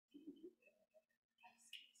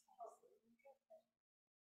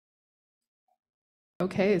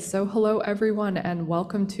Okay, so hello everyone and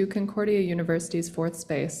welcome to Concordia University's Fourth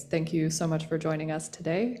Space. Thank you so much for joining us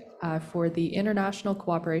today for the International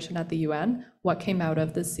Cooperation at the UN, what came out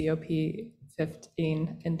of the COP15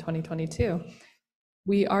 in 2022.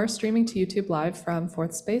 We are streaming to YouTube Live from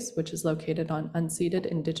Fourth Space, which is located on unceded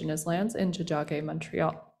Indigenous lands in Tiohtià:ke,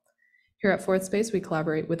 Montreal. Here at Fourth Space, we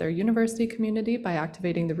collaborate with our university community by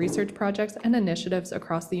activating the research projects and initiatives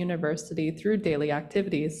across the university through daily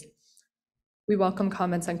activities. We welcome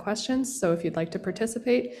comments and questions, so if you'd like to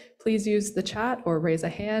participate, please use the chat or raise a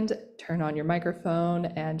hand, turn on your microphone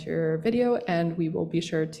and your video, and we will be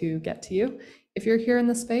sure to get to you. If you're here in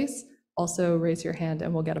the space, also raise your hand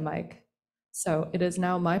and we'll get a mic. So it is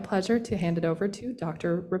now my pleasure to hand it over to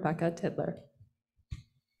Dr. Rebecca Tidler.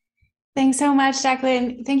 Thanks so much,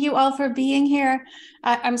 Jacqueline. Thank you all for being here.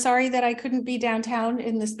 I'm sorry that I couldn't be downtown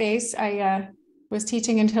in the space. I was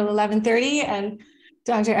teaching until 11:30, and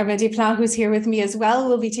Dr. Emma Desplat, who's here with me as well,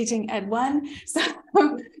 will be teaching at 1.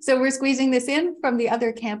 So we're squeezing this in from the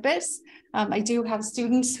other campus. I do have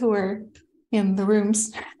students who are in the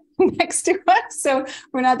rooms next to us, so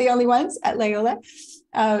we're not the only ones at Loyola.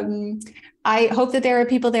 I hope that there are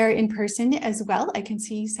people there in person as well. I can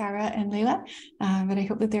see Sarah and Leila, but I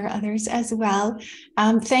hope that there are others as well.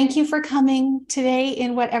 Thank you for coming today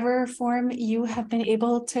in whatever form you have been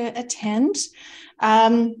able to attend.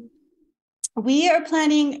 We are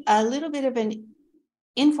planning a little bit of an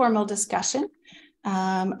informal discussion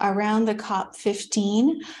around the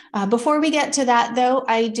COP15. Before we get to that, though,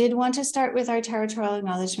 I did want to start with our territorial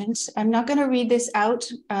acknowledgements. I'm not going to read this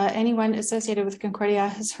out. Anyone associated with Concordia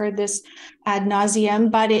has heard this ad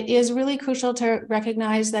nauseum, but it is really crucial to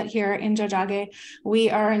recognize that here in Tiohtià:ke, we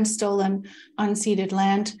are in stolen, unceded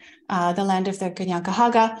land, the land of the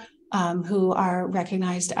Kanien'kehá:ka, who are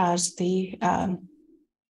recognized as the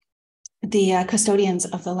custodians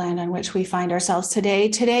of the land on which we find ourselves today.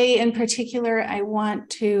 Today, in particular, I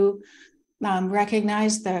want to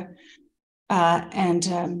recognize I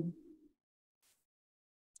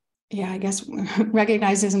guess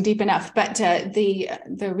recognize isn't deep enough, but the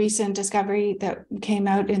recent discovery that came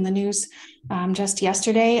out in the news just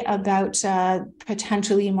yesterday about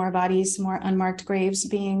potentially more bodies, more unmarked graves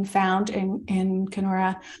being found in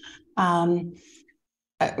Kenora.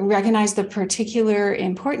 Recognize the particular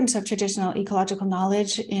importance of traditional ecological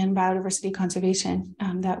knowledge in biodiversity conservation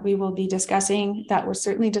that we will be discussing, that was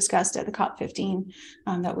certainly discussed at the COP15,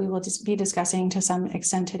 that we will be discussing to some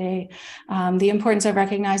extent today. The importance of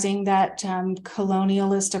recognizing that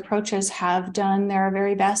colonialist approaches have done their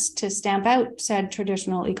very best to stamp out said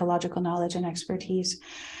traditional ecological knowledge and expertise.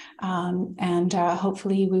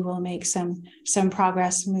 Hopefully we will make some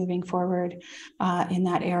progress moving forward in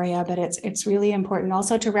that area. But it's really important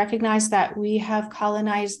also to recognize that we have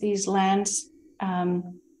colonized these lands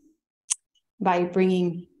by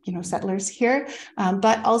bringing settlers here,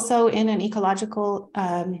 but also in an ecological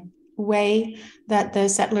way that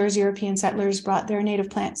the European settlers brought their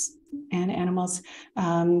native plants and animals,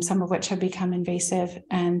 some of which have become invasive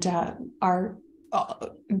and are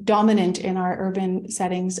dominant in our urban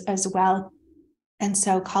settings as well, and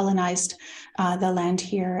so colonized the land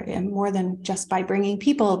here, and more than just by bringing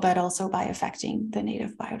people, but also by affecting the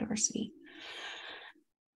native biodiversity.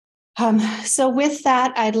 So with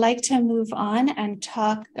that, I'd like to move on and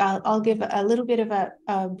talk. I'll give a little bit of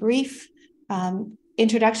a brief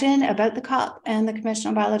introduction about the COP and the Convention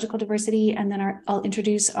on Biological Diversity, and then I'll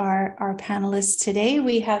introduce our panelists today.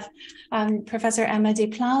 We have Professor Emma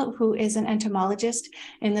Desplat, who is an entomologist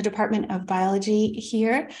in the Department of Biology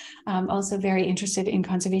here, also very interested in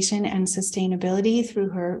conservation and sustainability through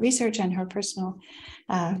her research and her personal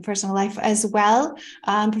life as well.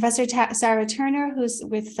 Professor Sarah Turner, who's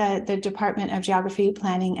with the Department of Geography,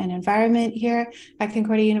 Planning and Environment here at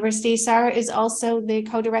Concordia University. Sarah is also the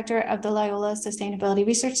co-director of the Loyola Sustainability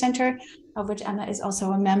Research Center, of which Emma is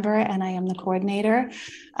also a member, and I am the coordinator.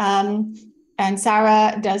 And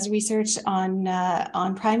Sarah does research on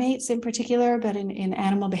primates in particular, but in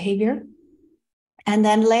animal behavior. And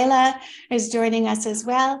then Leila is joining us as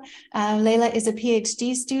well. Leila is a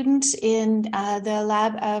PhD student in the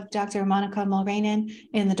lab of Dr. Monica Mulranen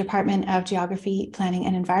in the Department of Geography, Planning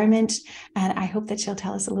and Environment. And I hope that she'll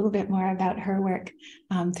tell us a little bit more about her work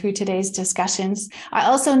through today's discussions. I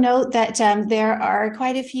also note that there are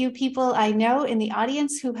quite a few people I know in the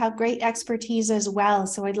audience who have great expertise as well.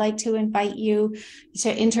 So I'd like to invite you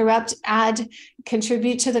to interrupt, add,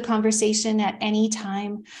 contribute to the conversation at any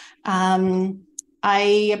time.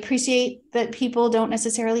 I appreciate that people don't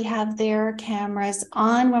necessarily have their cameras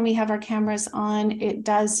on. When we have our cameras on, it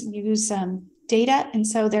does use data. And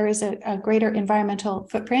so there is a greater environmental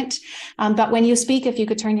footprint. But when you speak, if you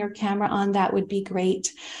could turn your camera on, that would be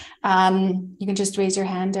great. You can just raise your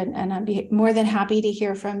hand and I'd be more than happy to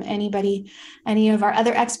hear from anybody, any of our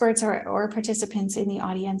other experts or participants in the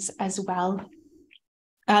audience as well.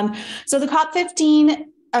 So the COP15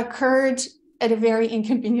 occurred at a very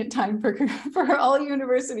inconvenient time for all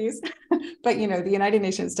universities. But, you know, the United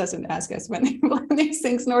Nations doesn't ask us when they run these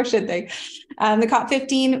things, nor should they. The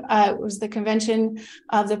COP15 was the convention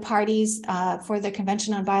of the parties for the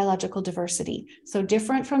Convention on Biological Diversity. So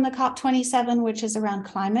different from the COP27, which is around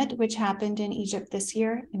climate, which happened in Egypt this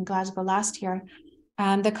year, in Glasgow last year.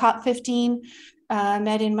 The COP15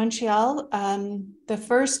 met in Montreal. The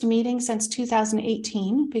first meeting since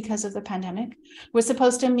 2018, because of the pandemic, was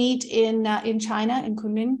supposed to meet in China, in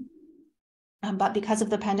Kunming. But because of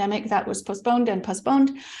the pandemic, that was postponed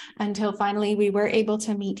until finally we were able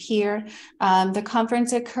to meet here. The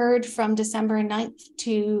conference occurred from December 7th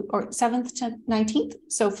to 19th,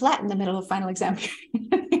 so flat in the middle of final exam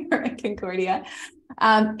here at Concordia.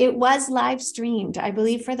 It was live streamed, I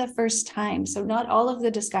believe, for the first time. So not all of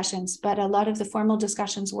the discussions, but a lot of the formal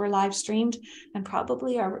discussions were live streamed and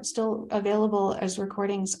probably are still available as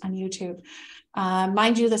recordings on YouTube.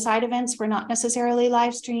 Mind you, the side events were not necessarily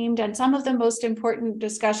live streamed, and some of the most important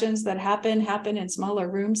discussions that happen in smaller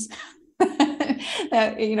rooms.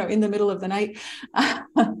 You know, in the middle of the night,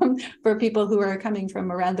 for people who are coming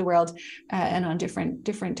from around the world and on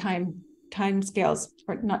different time scales,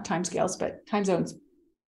 or not time scales, but time zones.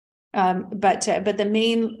 But the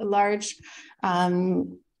main large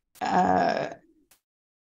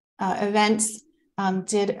events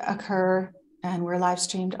did occur and were live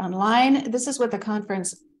streamed online. This is what the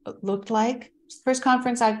conference looked like. First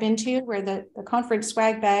conference I've been to where the conference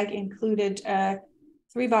swag bag included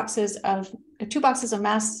 2 boxes of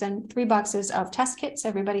masks and 3 boxes of test kits.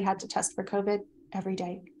 Everybody had to test for COVID every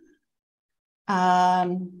day.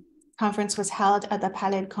 Conference was held at the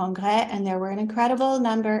Palais de Congrès, and there were an incredible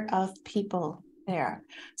number of people there.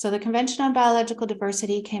 So the Convention on Biological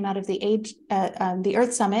Diversity came out of the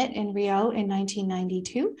Earth Summit in Rio in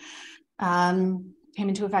 1992. Came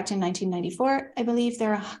into effect in 1994. I believe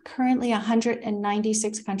there are currently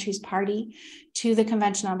 196 countries party to the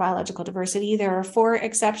Convention on Biological Diversity. There are 4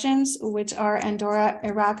 exceptions, which are Andorra,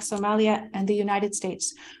 Iraq, Somalia, and the United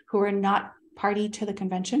States, who are not party to the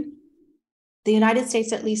convention. The United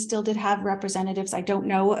States at least still did have representatives. I don't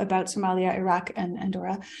know about Somalia, Iraq, and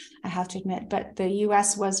Andorra, I have to admit, but the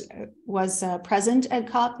US was present at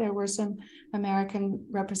COP. There were some American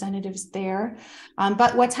representatives there.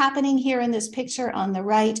 But what's happening here in this picture on the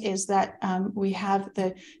right is that we have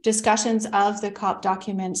the discussions of the COP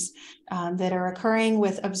documents that are occurring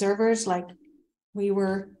with observers, like we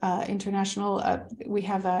were international, we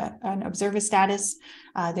have an observer status.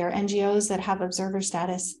 There are NGOs that have observer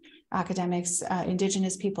status, academics,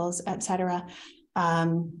 indigenous peoples, etc.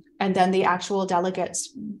 And then the actual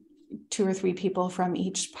delegates, 2 or 3 people from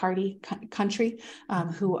each party country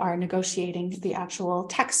who are negotiating the actual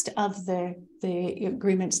text of the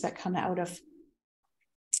agreements that come out of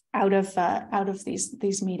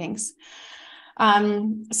these meetings.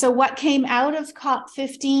 So what came out of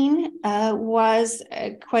COP15 was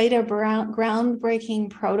quite a groundbreaking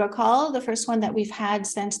protocol, the first one that we've had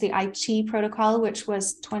since the Aichi protocol, which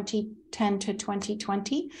was 2010 to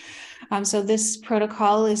 2020. So this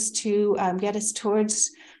protocol is to get us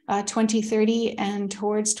towards 2030 and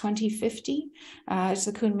towards 2050. It's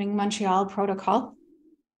the Kunming-Montreal protocol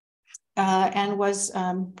and was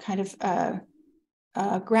kind of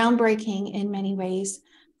groundbreaking in many ways,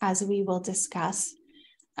 as we will discuss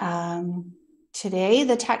today.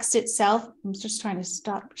 The text itself, I'm just trying to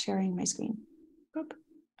stop sharing my screen. Oop.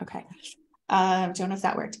 Okay, don't know if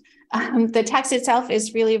that worked. The text itself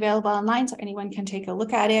is really available online, so anyone can take a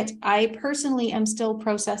look at it. I personally am still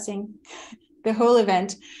processing the whole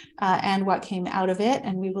event and what came out of it,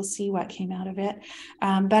 and we will see what came out of it.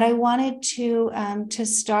 But I wanted to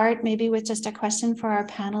start maybe with just a question for our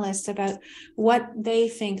panelists about what they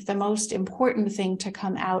think the most important thing to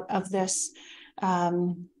come out of this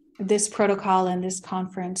this protocol and this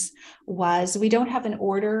conference was. We don't have an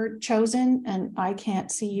order chosen, and I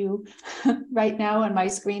can't see you right now, and my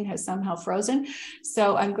screen has somehow frozen.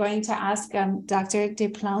 So I'm going to ask Dr.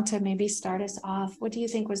 Desplantes to maybe start us off. What do you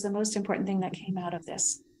think was the most important thing that came out of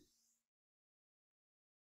this?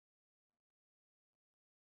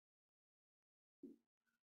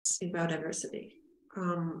 Biodiversity.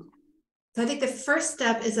 So I think the first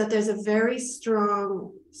step is that there's a very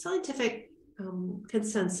strong scientific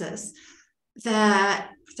consensus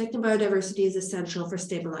that protecting biodiversity is essential for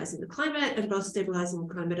stabilizing the climate, and both stabilizing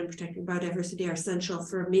the climate and protecting biodiversity are essential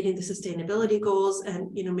for meeting the sustainability goals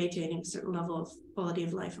and, maintaining a certain level of quality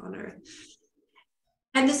of life on Earth.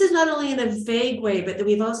 And this is not only in a vague way, but that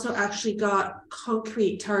we've also actually got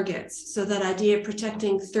concrete targets. So that idea of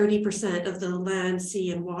protecting 30% of the land,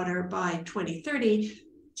 sea, and water by 2030,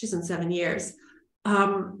 which is in 7 years,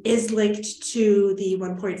 is linked to the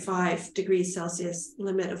 1.5 degrees Celsius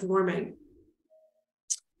limit of warming.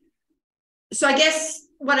 So I guess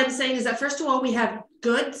what I'm saying is that, first of all, we have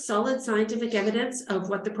good, solid scientific evidence of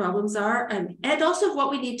what the problems are and also of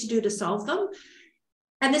what we need to do to solve them.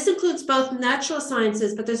 And this includes both natural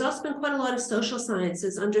sciences, but there's also been quite a lot of social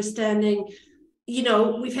sciences, understanding,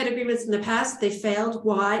 we've had agreements in the past, they failed,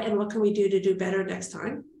 why, and what can we do to do better next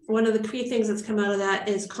time? One of the key things that's come out of that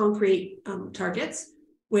is concrete targets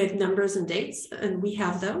with numbers and dates, and we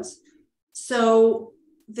have those. So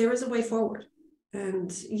there is a way forward.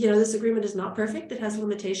 And, this agreement is not perfect, it has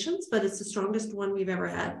limitations, but it's the strongest one we've ever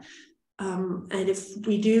had. And if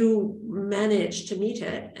we do manage to meet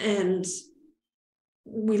it, and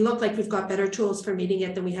we look like we've got better tools for meeting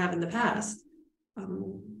it than we have in the past,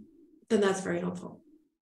 then that's very helpful.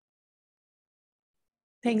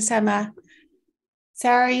 Thanks, Emma.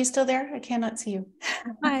 Sarah, are you still there? I cannot see you.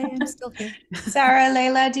 Hi, I'm still here. Sarah,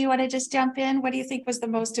 Leila, do you want to just jump in? What do you think was the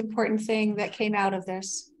most important thing that came out of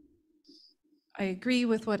this? I agree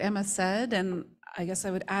with what Emma said, and I guess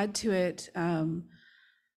I would add to it.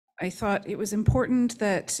 I thought it was important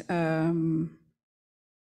that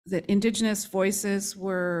that Indigenous voices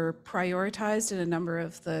were prioritized in a number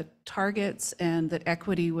of the targets, and that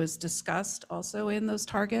equity was discussed also in those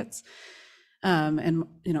targets, and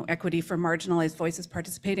equity for marginalized voices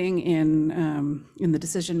participating in the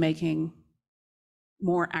decision making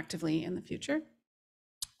more actively in the future.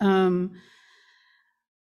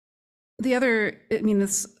 The other,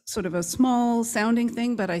 this sort of a small sounding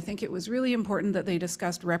thing, but I think it was really important that they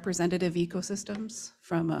discussed representative ecosystems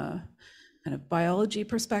from a kind of biology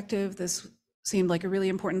perspective. This seemed like a really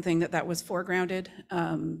important thing that was foregrounded,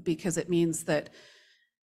 because it means that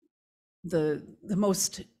the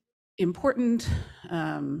most important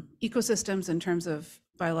ecosystems in terms of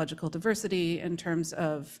biological diversity, in terms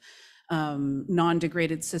of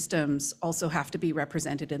non-degraded systems, also have to be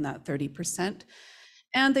represented in that 30%.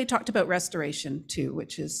 And they talked about restoration too,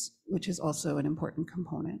 which is also an important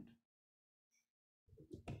component.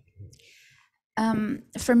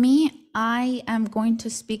 For me, I am going to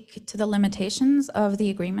speak to the limitations of the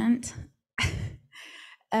agreement.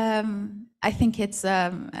 I think it's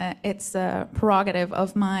a prerogative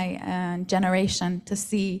of my generation to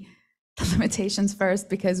see the limitations first,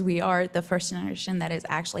 because we are the first generation that is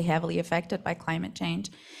actually heavily affected by climate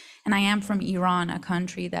change. And I am from Iran, a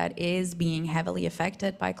country that is being heavily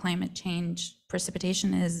affected by climate change.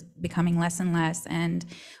 Precipitation is becoming less and less, and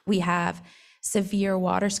we have severe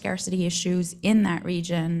water scarcity issues in that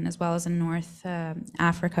region, as well as in North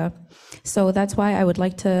Africa. So that's why I would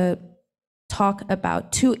like to talk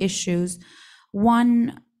about two issues.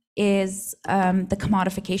 One is the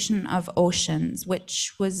commodification of oceans,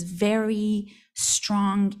 which was very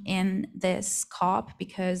strong in this COP,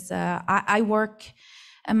 because I work,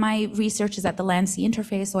 and my research is at the land-sea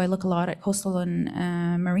interface, so I look a lot at coastal and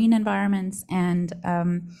marine environments, and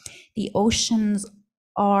the oceans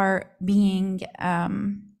are being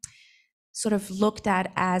sort of looked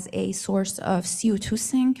at as a source of CO2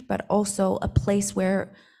 sink, but also a place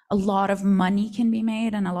where a lot of money can be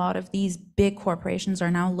made, and a lot of these big corporations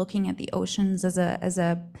are now looking at the oceans as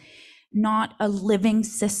a not a living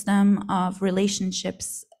system of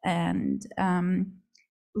relationships and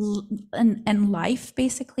life,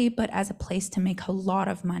 basically, but as a place to make a lot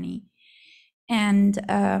of money. And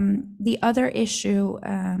the other issue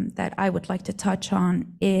that I would like to touch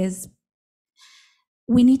on is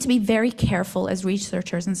we need to be very careful as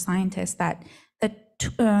researchers and scientists that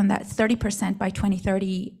 30% by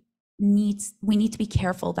 2030 we need to be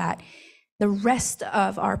careful that the rest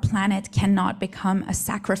of our planet cannot become a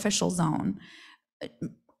sacrificial zone.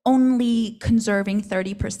 Only conserving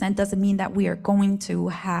 30% doesn't mean that we are going to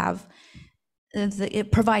have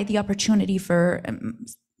provide the opportunity for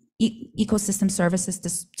ecosystem services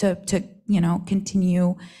to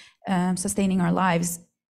continue sustaining our lives.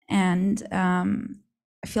 And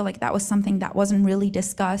I feel like that was something that wasn't really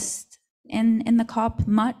discussed in the COP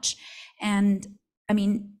much. And I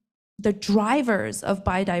mean, the drivers of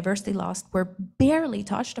biodiversity loss were barely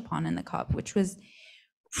touched upon in the COP, which was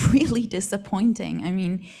really disappointing. I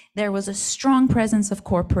mean, there was a strong presence of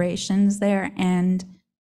corporations there, and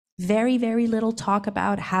very, very little talk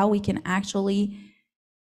about how we can actually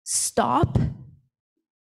stop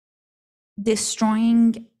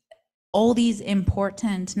destroying all these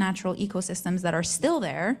important natural ecosystems that are still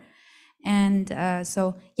there. And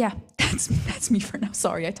so, yeah, that's me for now.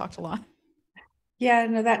 Sorry, I talked a lot. Yeah,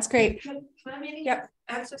 no, that's great. Can I maybe Yep.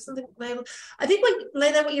 answer something, Layla? I think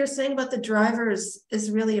what you're saying about the drivers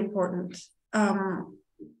is really important. I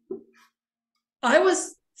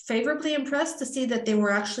was favorably impressed to see that they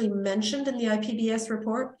were actually mentioned in the IPBES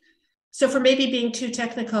report. So for maybe being too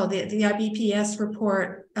technical, the IPBES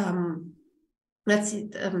report,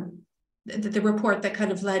 the report that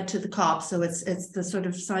kind of led to the COP. So it's the sort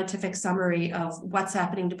of scientific summary of what's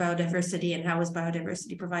happening to biodiversity and how is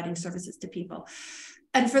biodiversity providing services to people.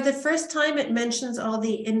 And for the first time, it mentions all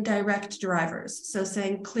the indirect drivers. So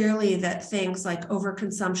saying clearly that things like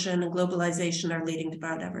overconsumption and globalization are leading to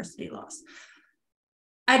biodiversity loss.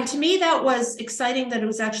 And to me, that was exciting that it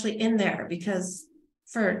was actually in there, because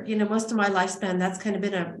for most of my lifespan, that's kind of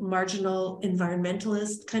been a marginal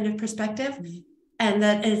environmentalist kind of perspective. Mm-hmm. And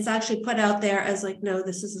that it's actually put out there as like, no,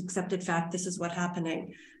 this is accepted fact, this is what's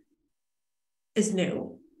happening, is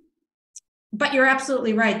new. But you're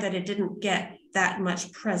absolutely right that it didn't get that much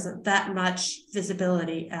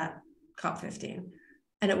visibility at COP15.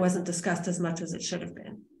 And it wasn't discussed as much as it should have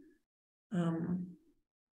been.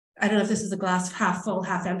 I don't know if this is a glass half full,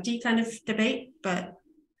 half empty kind of debate, but.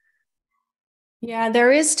 Yeah,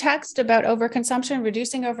 there is text about overconsumption,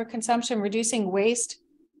 reducing waste,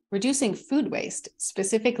 reducing food waste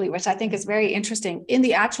specifically, which I think is very interesting in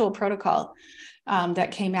the actual protocol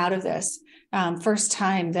that came out of this. First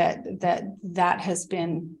time that has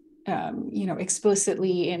been,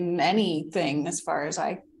 explicitly in anything as far as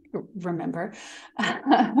I remember.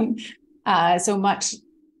 So much,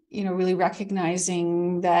 really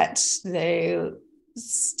recognizing that the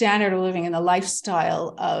standard of living and the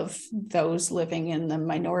lifestyle of those living in the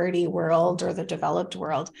minority world or the developed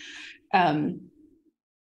world,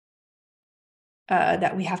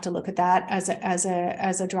 that we have to look at that as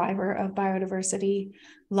a driver of biodiversity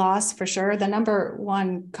loss for sure. The number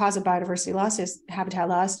one cause of biodiversity loss is habitat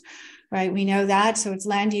loss, right? We know that. So it's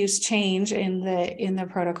land use change in the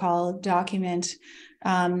protocol document.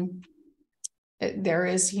 There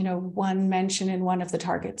is, one mention in one of the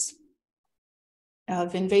targets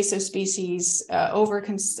of invasive species.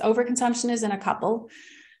 Overconsumption is in a couple,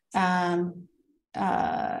 but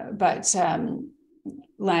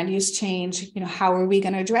land use change, how are we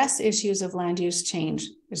going to address issues of land use change?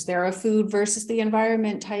 Is there a food versus the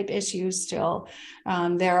environment type issue still?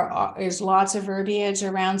 There's lots of verbiage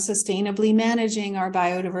around sustainably managing our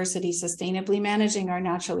biodiversity, sustainably managing our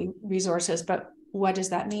natural resources, but what does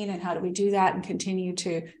that mean and how do we do that and continue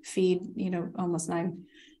to feed, almost 9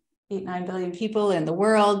 billion people in the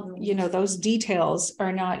world? Those details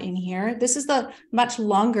are not in here. This is the much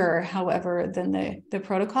longer, however, than the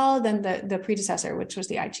protocol, than the predecessor, which was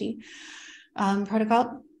the Aichi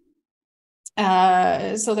protocol.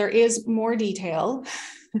 So there is more detail,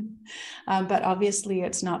 but obviously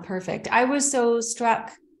it's not perfect. I was so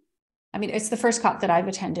struck. It's the first COP that I've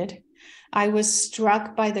attended. I was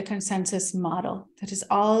struck by the consensus model. That is,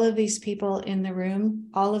 all of these people in the room,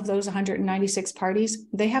 all of those 196 parties,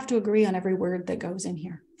 they have to agree on every word that goes in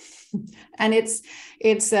here. And it's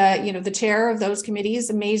the chair of those committees,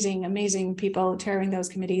 amazing people chairing those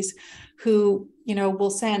committees, who will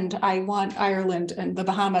send, I want Ireland and the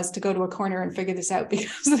Bahamas to go to a corner and figure this out,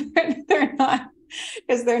 because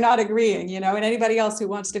they're not agreeing, and anybody else who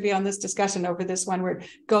wants to be on this discussion over this one word,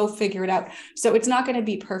 go figure it out. So it's not going to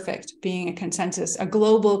be perfect being a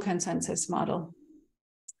global consensus model.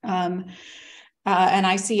 And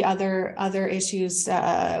I see other issues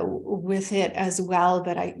with it as well,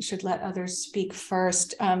 but I should let others speak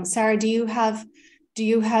first. Sarah, do you have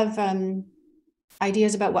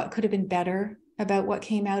ideas about what could have been better about what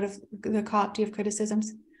came out of the COP? Do you have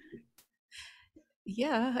criticisms?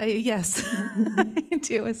 Yeah, yes, I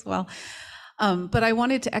do as well. But I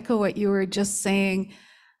wanted to echo what you were just saying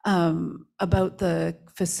about the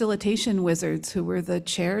facilitation wizards who were the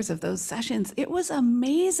chairs of those sessions. It was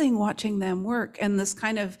amazing watching them work, and this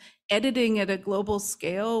kind of editing at a global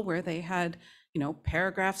scale where they had,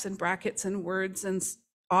 paragraphs and brackets and words and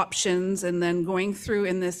options, and then going through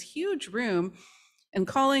in this huge room and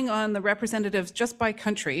calling on the representatives just by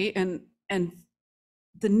country and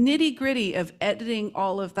the nitty-gritty of editing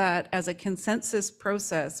all of that as a consensus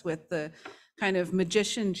process with the kind of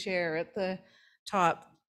magician chair at the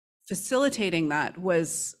top facilitating that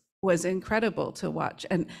was incredible to watch.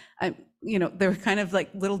 And there were kind of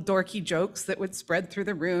like little dorky jokes that would spread through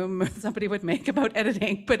the room, somebody would make about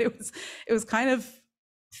editing, but it was kind of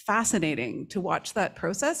fascinating to watch that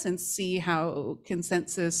process and see how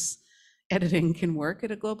consensus editing can work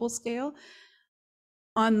at a global scale.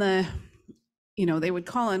 On the they would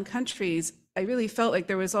call on countries, I really felt like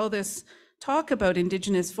there was all this talk about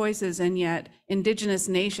Indigenous voices, and yet Indigenous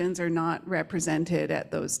nations are not represented at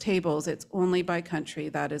those tables. It's only by country,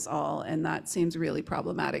 that is all. And that seems really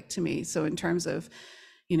problematic to me. So in terms of,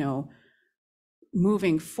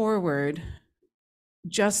 moving forward,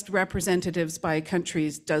 just representatives by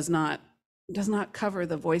countries does not cover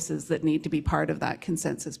the voices that need to be part of that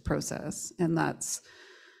consensus process. And that's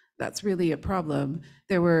really a problem.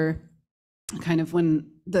 There were kind of,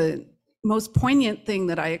 when the most poignant thing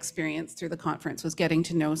that I experienced through the conference was getting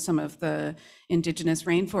to know some of the Indigenous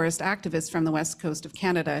rainforest activists from the west coast of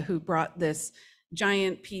Canada who brought this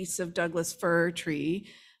giant piece of Douglas fir tree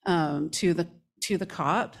to the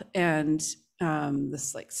COP, and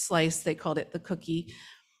this like slice, they called it the cookie,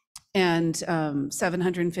 and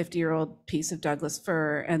 750-year-old piece of Douglas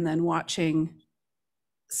fir, and then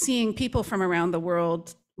seeing people from around the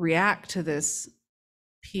world react to this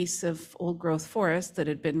piece of old growth forest that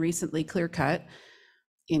had been recently clear cut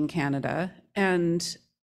in Canada, and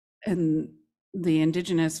the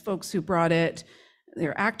Indigenous folks who brought it,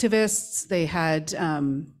 they're activists, they had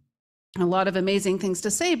a lot of amazing things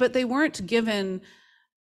to say, but they weren't given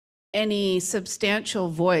any substantial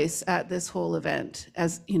voice at this whole event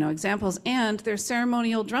as examples. And their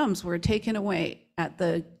ceremonial drums were taken away at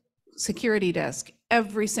the security desk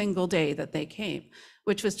every single day that they came,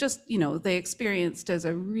 which was just, they experienced as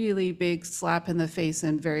a really big slap in the face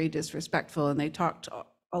and very disrespectful. And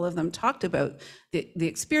all of them talked about the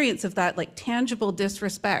experience of that, like tangible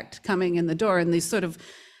disrespect coming in the door, and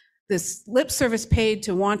this lip service paid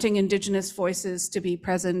to wanting Indigenous voices to be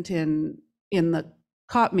present in the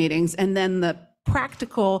COP meetings, and then the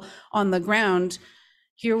practical on the ground.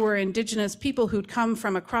 Here were Indigenous people who'd come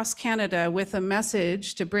from across Canada with a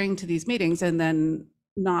message to bring to these meetings, and then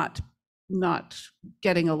not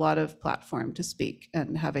getting a lot of platform to speak,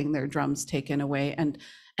 and having their drums taken away and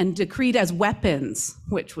decreed as weapons,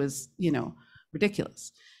 which was,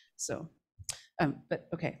 ridiculous. So, but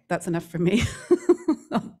okay, that's enough for me.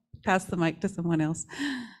 I'll pass the mic to someone else.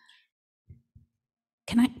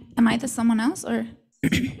 Am I the someone else, or?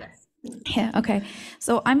 Yes. Yeah, okay.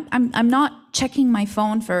 So I'm not checking my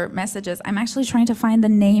phone for messages. I'm actually trying to find the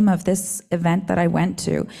name of this event that I went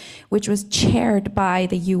to, which was chaired by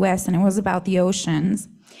the US, and it was about the oceans.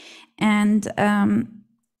 And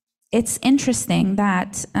it's interesting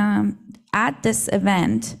that at this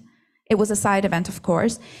event, it was a side event, of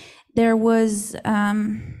course, there was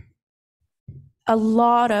a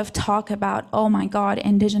lot of talk about, oh my God,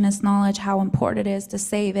 Indigenous knowledge, how important it is to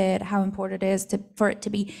save it, how important it is for it to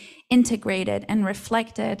be integrated and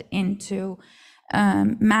reflected into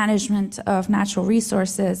management of natural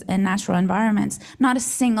resources and natural environments. Not a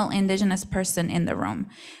single Indigenous person in the room.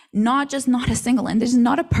 Not a single Indigenous,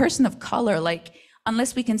 not a person of color, like,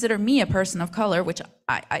 unless we consider me a person of color, which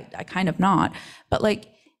I kind of not, but like,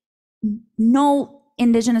 no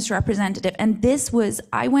Indigenous representative. And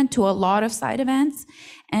I went to a lot of side events,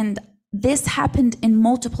 and this happened in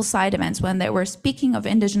multiple side events when they were speaking of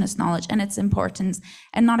Indigenous knowledge and its importance,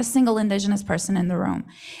 and not a single Indigenous person in the room.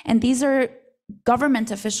 And these are government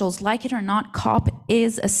officials, like it or not. COP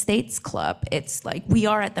is a states club. It's like we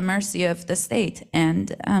are at the mercy of the state,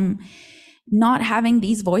 and not having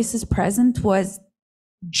these voices present was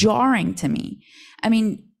jarring to me. I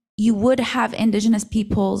mean, you would have Indigenous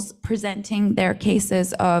peoples presenting their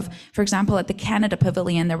cases of, for example, at the Canada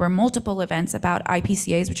Pavilion, there were multiple events about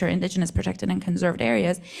IPCAs, which are Indigenous protected and conserved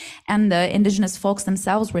areas, and the Indigenous folks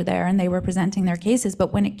themselves were there and they were presenting their cases.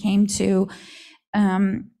 But when it came to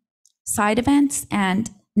side events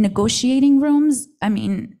and negotiating rooms, I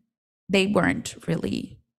mean, they weren't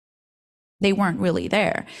really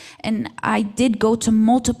there. And I did go to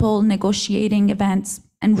multiple negotiating events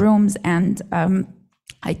and rooms, and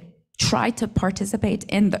I tried to participate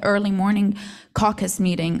in the early morning caucus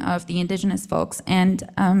meeting of the Indigenous folks, and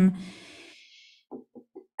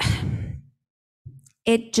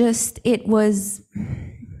it was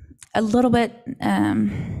a little bit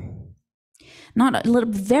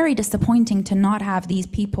very disappointing to not have these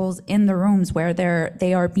peoples in the rooms where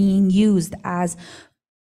they are being used as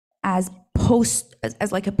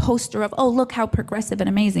like a poster of, oh, look how progressive and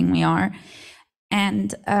amazing we are,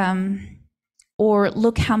 and or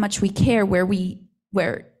look how much we care, I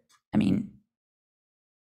mean,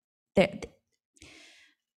 I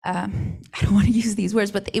don't want to use these words,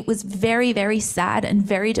 but it was very, very sad and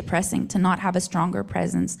very depressing to not have a stronger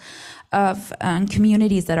presence of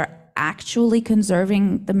communities that are actually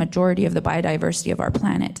conserving the majority of the biodiversity of our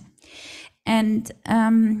planet. And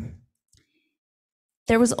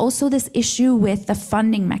there was also this issue with the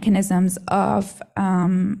funding mechanisms of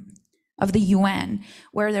of the UN,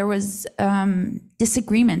 where there was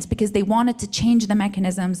disagreements because they wanted to change the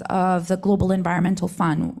mechanisms of the Global Environmental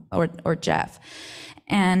Fund, or GEF.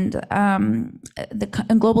 And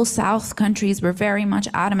the Global South countries were very much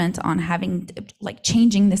adamant on having, like,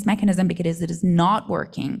 changing this mechanism because it is not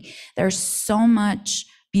working. There's so much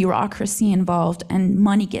bureaucracy involved, and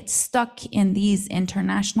money gets stuck in these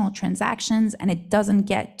international transactions, and it doesn't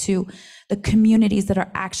get to the communities that are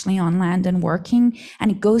actually on land and working, and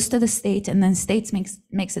it goes to the state, and then states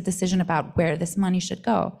makes a decision about where this money should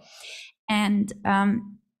go. And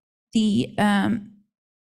the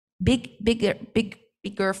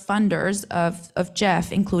bigger funders of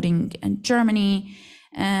GEF, including Germany,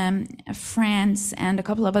 France, and a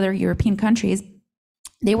couple of other European countries,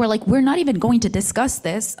 they were like, we're not even going to discuss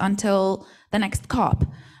this until the next COP.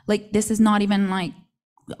 Like, this is not even like,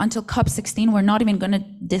 until COP16, we're not even going to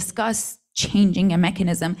discuss changing a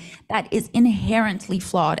mechanism that is inherently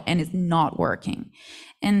flawed and is not working.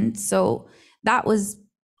 And so that was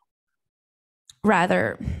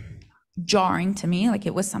rather jarring to me. Like,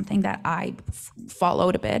 it was something that I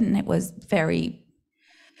followed a bit, and it was very,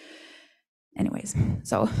 anyways,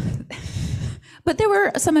 so... But there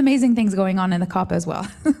were some amazing things going on in the COP as well.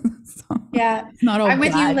 So, Yeah, not all I'm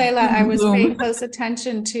with you, bad. Layla. I was Boom. paying close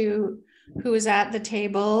attention to who was at the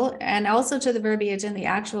table, and also to the verbiage in the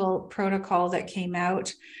actual protocol that came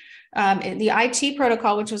out. In the IT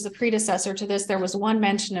protocol, which was the predecessor to this, there was one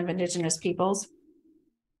mention of Indigenous peoples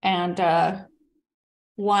and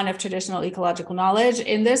one of traditional ecological knowledge.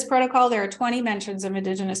 In this protocol, there are 20 mentions of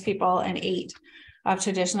Indigenous people and 8 of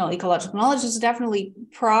traditional ecological knowledge. This is definitely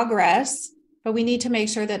progress, but we need to make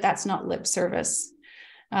sure that that's not lip service.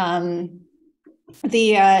 The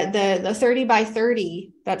 30 by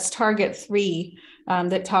 30, that's target 3,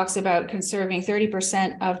 that talks about conserving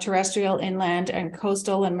 30% of terrestrial, inland, and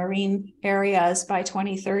coastal and marine areas by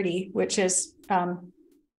 2030, which is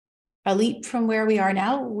a leap from where we are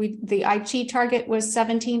now. The Aichi target was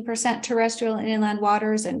 17% terrestrial and inland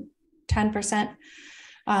waters and 10%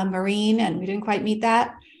 marine, and we didn't quite meet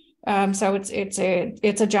that. So it's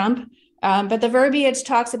a jump. But the verbiage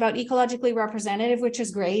talks about ecologically representative, which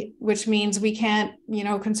is great, which means we can't,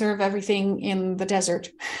 conserve everything in the desert.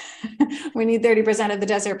 We need 30% of the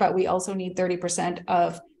desert, but we also need 30%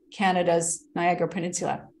 of Canada's Niagara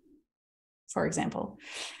Peninsula, for example,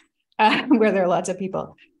 where there are lots of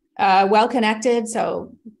people. Well connected,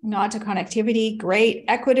 so nod to connectivity, great,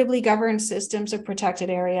 equitably governed systems of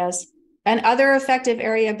protected areas, and other effective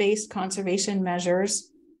area-based conservation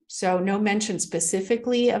measures. So no mention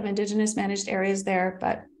specifically of Indigenous managed areas there,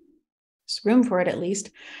 but there's room for it at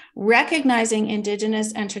least. Recognizing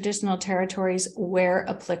Indigenous and traditional territories where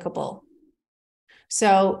applicable.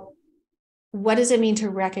 So what does it mean to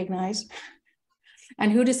recognize?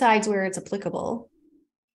 And who decides where it's applicable?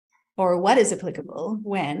 Or what is applicable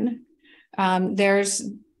when? There's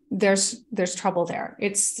trouble there.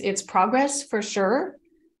 It's progress for sure,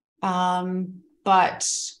 but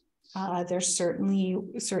there's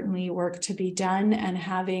certainly work to be done, and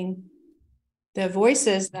having the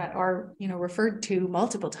voices that are referred to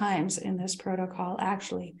multiple times in this protocol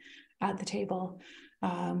actually at the table.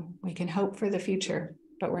 We can hope for the future,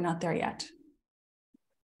 but we're not there yet.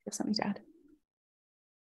 You have something to add?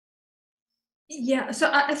 Yeah, so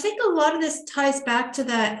I think a lot of this ties back to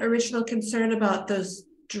that original concern about those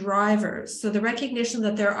drivers. So the recognition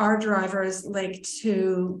that there are drivers linked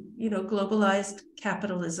to, globalized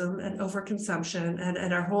capitalism and overconsumption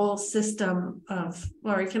and our whole system of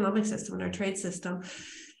our economic system and our trade system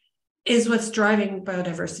is what's driving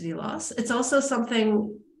biodiversity loss. It's also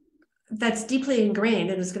something that's deeply ingrained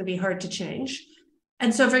and is going to be hard to change.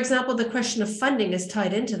 And so, for example, the question of funding is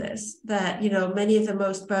tied into this, that, many of the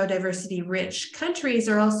most biodiversity rich countries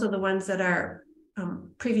are also the ones that are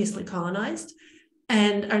previously colonized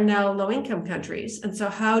and are now low income countries. And so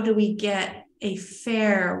how do we get a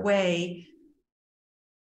fair way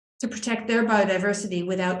to protect their biodiversity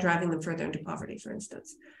without driving them further into poverty, for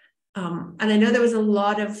instance? And I know there was a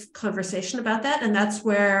lot of conversation about that. And that's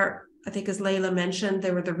where I think, as Layla mentioned,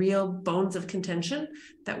 there were the real bones of contention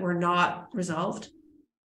that were not resolved.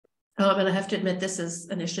 And I have to admit, this is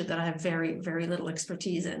an issue that I have very, very little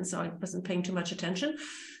expertise in, so I wasn't paying too much attention.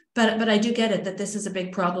 But I do get it that this is a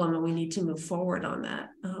big problem and we need to move forward on that.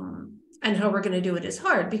 And how we're going to do it is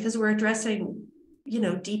hard because we're addressing,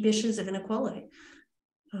 deep issues of inequality.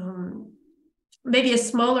 Maybe a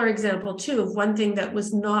smaller example too of one thing that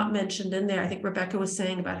was not mentioned in there. I think Rebecca was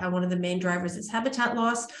saying about how one of the main drivers is habitat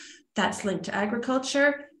loss. That's linked to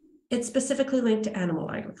agriculture. It's specifically linked to animal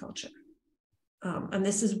agriculture. And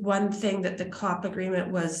this is one thing that the COP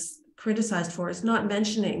agreement was criticized for is not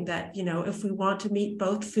mentioning that, you know, if we want to meet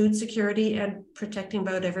both food security and protecting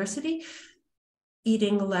biodiversity,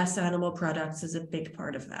 eating less animal products is a big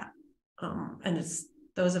part of that. And it's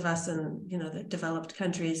those of us in, you know, the developed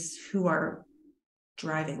countries who are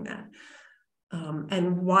driving that.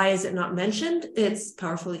 And why is it not mentioned? It's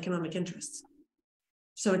powerful economic interests.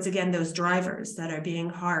 So it's again those drivers that are being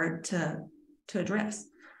hard to address.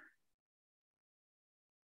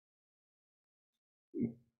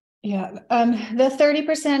 Yeah, the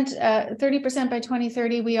 30% by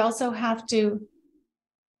 2030, we also have to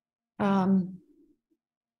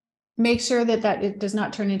make sure that it does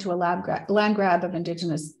not turn into a land grab of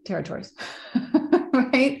Indigenous territories,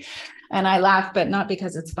 right? And I laugh, but not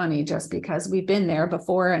because it's funny, just because we've been there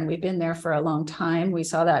before and we've been there for a long time. We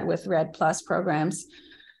saw that with REDD+ programs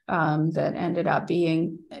that ended up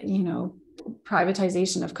being, you know,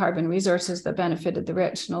 privatization of carbon resources that benefited the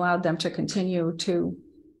rich and allowed them to continue to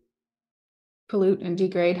pollute and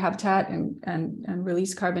degrade habitat and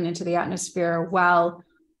release carbon into the atmosphere while,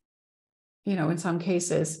 you know, in some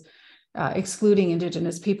cases, excluding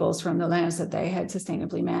Indigenous peoples from the lands that they had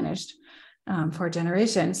sustainably managed for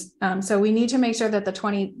generations. So we need to make sure that the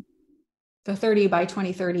 30 by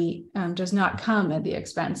 2030 does not come at the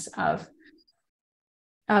expense of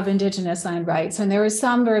Indigenous land rights. And there is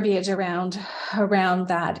some verbiage around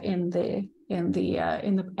that in the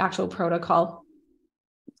actual protocol.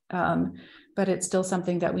 But it's still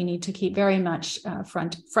something that we need to keep very much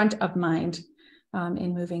front of mind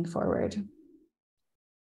in moving forward.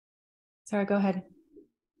 Sarah, go ahead.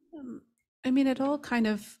 I mean, it all kind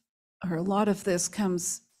of, or a lot of this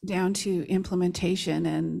comes down to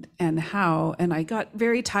implementation and how, and I got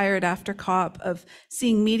very tired after COP of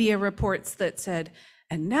seeing media reports that said,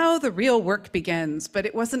 and now the real work begins, but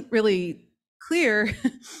it wasn't really clear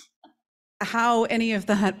how any of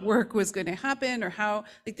that work was going to happen, or how,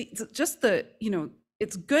 like, you know,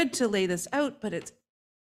 it's good to lay this out, but it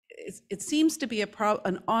seems to be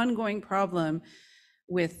an ongoing problem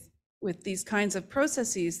with these kinds of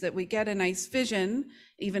processes, that we get a nice vision,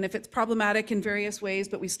 even if it's problematic in various ways,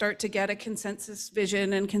 but we start to get a consensus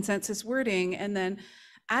vision and consensus wording, and then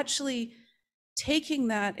actually taking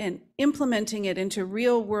that and implementing it into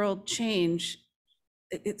real world change.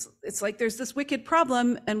 It's like there's this wicked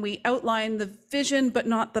problem, and we outline the vision but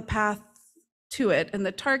not the path to it, and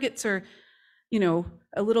the targets are, you know,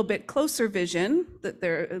 a little bit closer vision, that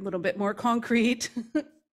they're a little bit more concrete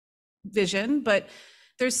vision, but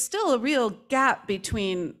there's still a real gap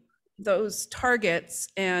between those targets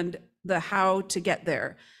and the how to get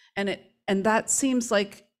there, and that seems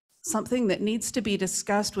like something that needs to be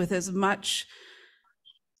discussed with as much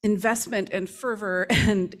investment and fervor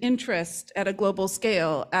and interest at a global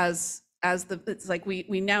scale as it's like we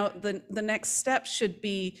now, the next step should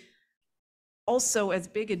be also as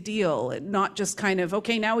big a deal, and not just kind of,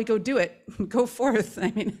 okay, now we go do it, go forth. I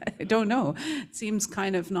mean, I don't know, it seems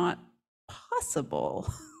kind of not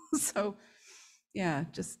possible. So yeah,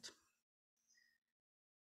 just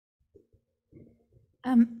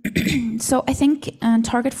so I think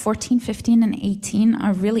target 14, 15, and 18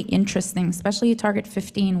 are really interesting, especially target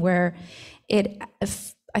 15, where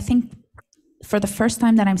I think for the first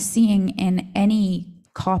time that I'm seeing in any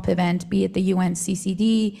COP event, be it the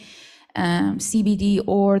UNCCD, CBD,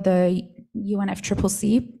 or the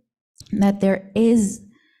UNFCCC, that there is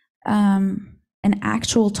an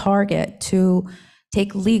actual target to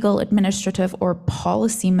take legal, administrative, or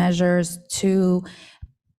policy measures to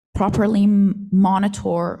properly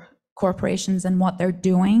monitor corporations and what they're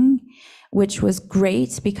doing, which was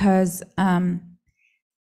great, because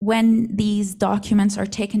when these documents are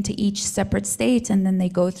taken to each separate state and then they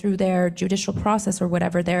go through their judicial process or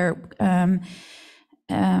whatever, their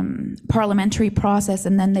parliamentary process,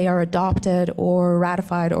 and then they are adopted or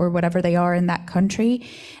ratified or whatever they are in that country,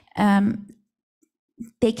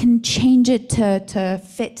 they can change it to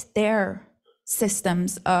fit their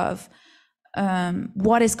systems of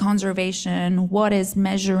what is conservation, what is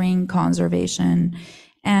measuring conservation,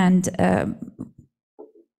 and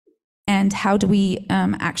how do we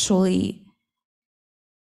actually,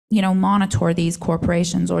 you know, monitor these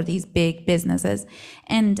corporations or these big businesses.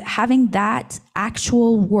 And having that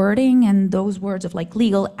actual wording and those words of like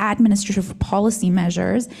legal, administrative, policy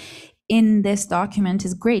measures in this document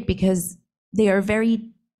is great, because they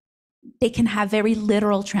can have very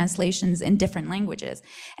literal translations in different languages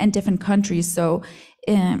and different countries. So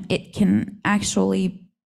it can actually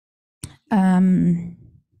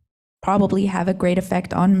probably have a great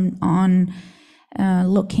effect on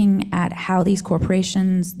looking at how these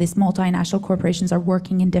corporations, these multinational corporations, are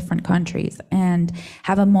working in different countries, and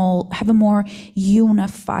have a more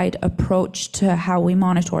unified approach to how we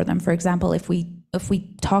monitor them. For example, if we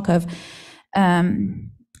talk of, was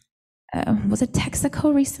it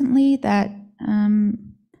Texaco recently that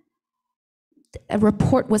a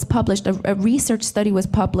report was published, a research study was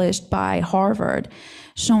published by Harvard,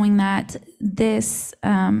 showing that this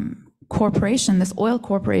corporation, this oil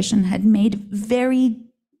corporation, had made very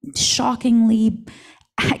shockingly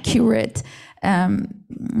accurate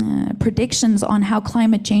predictions on how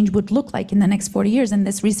climate change would look like in the next 40 years. And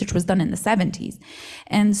this research was done in the 70s.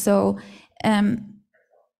 And so,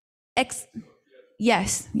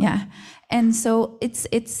 yes, yeah. And so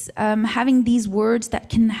it's having these words that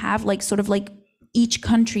can have like sort of like each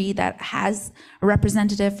country that has a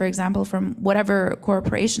representative, for example, from whatever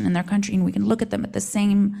corporation in their country, and we can look at them at the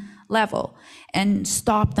same level and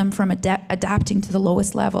stop them from adapting to the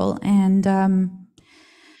lowest level. And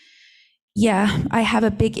yeah, I have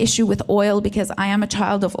a big issue with oil because I am a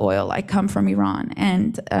child of oil. I come from Iran,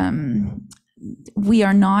 and we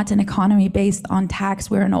are not an economy based on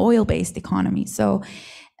tax. We're an oil-based economy. So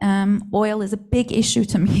oil is a big issue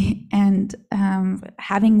to me, and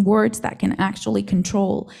having words that can actually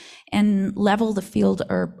control and level the field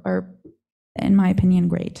are, in my opinion,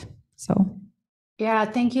 great. So. Yeah,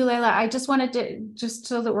 thank you, Leila. I just wanted to, just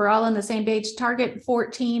so that we're all on the same page, target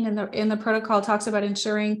 14 in the protocol talks about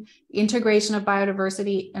ensuring integration of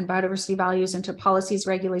biodiversity and biodiversity values into policies,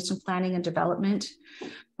 regulation, planning, and development,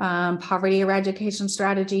 poverty eradication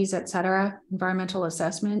strategies, et cetera, environmental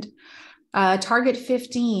assessment. Target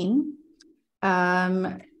 15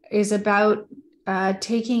 is about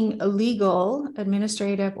taking legal,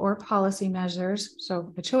 administrative, or policy measures,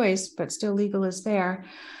 so a choice, but still legal is there,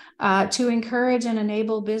 to encourage and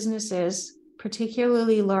enable businesses,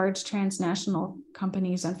 particularly large transnational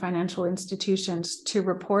companies and financial institutions, to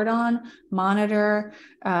report on, monitor,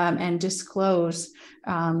 and disclose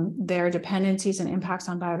their dependencies and impacts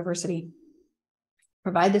on biodiversity.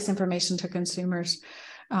 Provide this information to consumers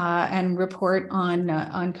and report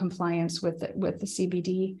on compliance with the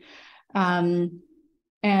CBD.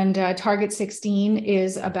 And target 16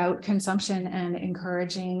 is about consumption and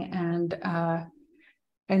encouraging and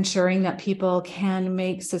ensuring that people can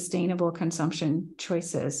make sustainable consumption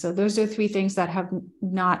choices. So those are three things that have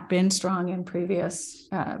not been strong in previous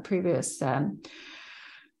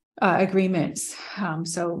agreements.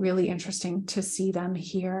 So really interesting to see them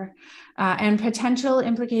here. And potential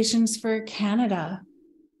implications for Canada.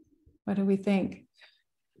 What do we think?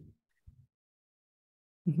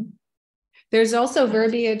 Mm-hmm. There's also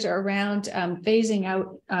verbiage around phasing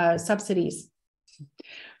out subsidies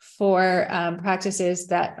for practices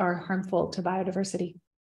that are harmful to biodiversity,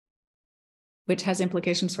 which has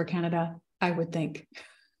implications for Canada, I would think.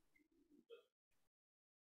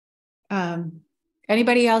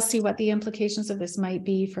 Anybody else see what the implications of this might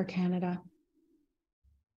be for Canada?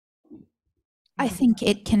 I think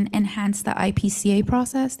it can enhance the IPCA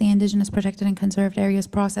process, the Indigenous Protected and Conserved Areas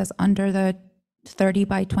process, under the 30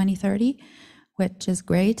 by 2030, which is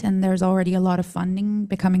great. And there's already a lot of funding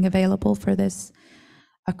becoming available for this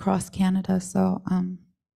across Canada. So,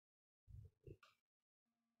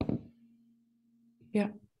 yeah.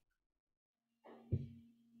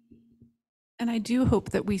 And I do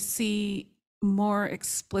hope that we see more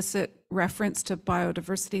explicit reference to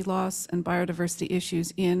biodiversity loss and biodiversity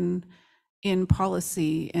issues in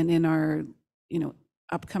policy and in our,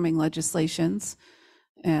 upcoming legislations,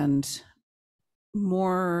 and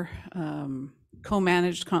more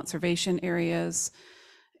co-managed conservation areas.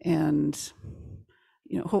 And,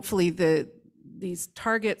 hopefully these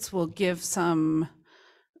targets will give some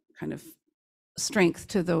kind of strength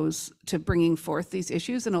to those, to bringing forth these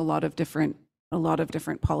issues in a lot of different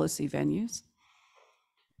policy venues.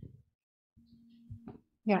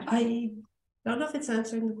 Yeah, I don't know if it's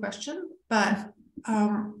answering the question, but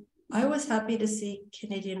I was happy to see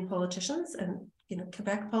Canadian politicians and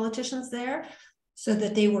Quebec politicians there, so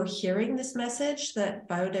that they were hearing this message that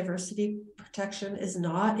biodiversity protection is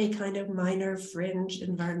not a kind of minor fringe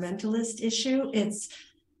environmentalist issue. It's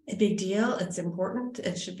a big deal. It's important.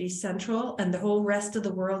 It should be central, and the whole rest of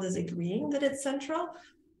the world is agreeing that it's central.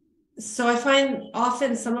 So I find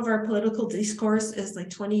often some of our political discourse is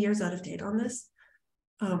like 20 years out of date on this.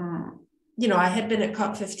 I had been at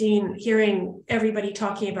COP15 hearing everybody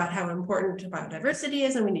talking about how important biodiversity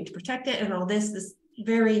is and we need to protect it and all this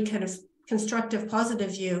very kind of constructive,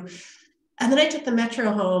 positive view. And then I took the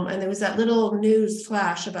metro home, and there was that little news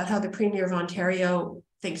flash about how the Premier of Ontario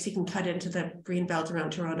thinks he can cut into the green belt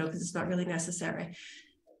around Toronto because it's not really necessary.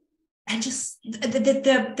 And just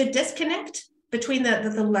the disconnect between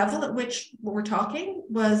the level at which we're talking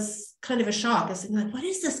was kind of a shock. I was like, what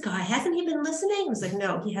is this guy? Hasn't he been listening? I was like,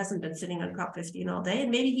 no, he hasn't been sitting on COP15 all day, and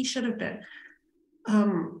maybe he should have been.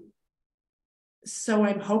 So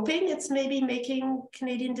I'm hoping it's maybe making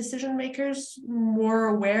Canadian decision makers more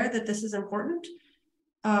aware that this is important,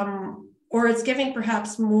 or it's giving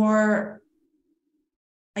perhaps more,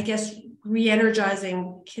 I guess,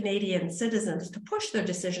 re-energizing Canadian citizens to push their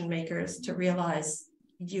decision makers to realize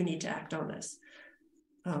you need to act on this.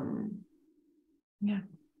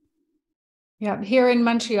 Yeah. Here in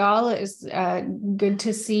Montreal, it is good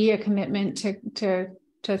to see a commitment to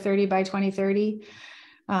 30 by 2030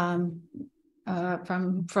 from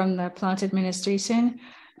the Plante administration,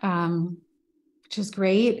 which is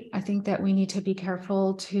great. I think that we need to be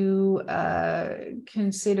careful to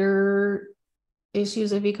consider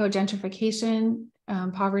issues of eco-gentrification,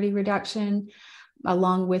 poverty reduction,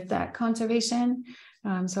 along with that conservation.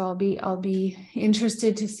 So I'll be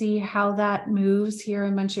interested to see how that moves here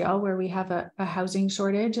in Montreal, where we have a housing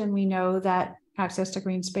shortage, and we know that access to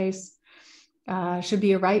green space should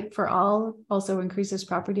be a right for all, also increases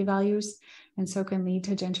property values, and so can lead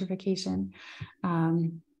to gentrification.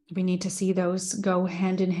 We need to see those go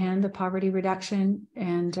hand in hand, the poverty reduction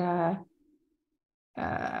and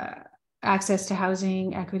access to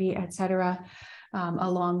housing, equity, et cetera,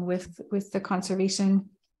 along with the conservation.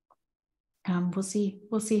 We'll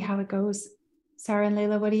see how it goes. Sarah and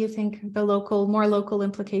Leila, what do you think? The more local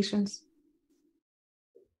implications?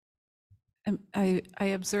 I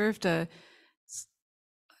observed I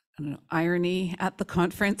don't know, irony at the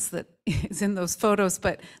conference that is in those photos,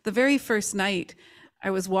 but the very first night I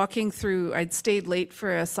was walking through, I'd stayed late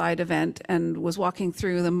for a side event and was walking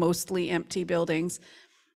through the mostly empty buildings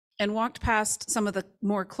and walked past some of the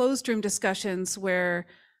more closed room discussions where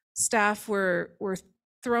staff were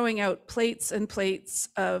throwing out plates and plates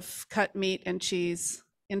of cut meat and cheese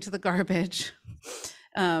into the garbage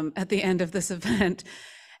at the end of this event.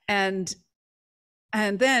 And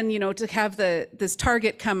then, to have this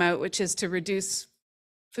target come out, which is to reduce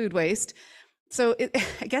food waste. So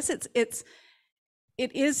I guess it's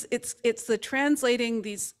the translating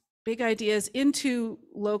these big ideas into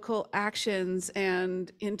local actions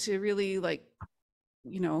and into really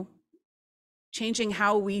changing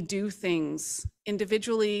how we do things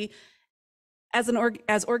individually,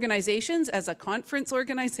 as organizations, as a conference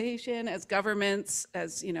organization, as governments,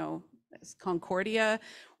 as Concordia,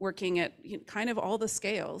 working at kind of all the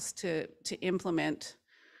scales to implement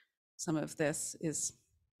some of this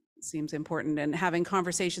seems important, and having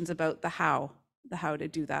conversations about the how to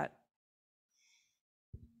do that.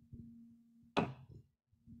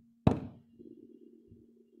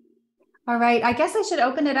 All right, I guess I should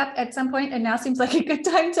open it up at some point, and now seems like a good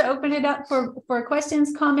time to open it up for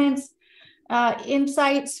questions, comments,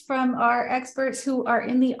 insights from our experts who are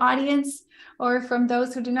in the audience, or from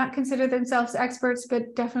those who do not consider themselves experts,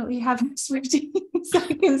 but definitely have expertise.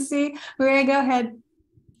 I can see. Maria, go ahead.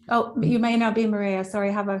 Oh, you may not be Maria. Sorry,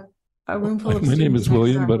 I have a room full of My name is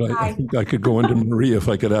William, but I think I could go into Maria if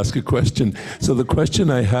I could ask a question. So the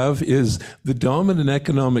question I have is, the dominant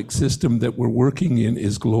economic system that we're working in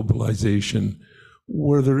is globalization.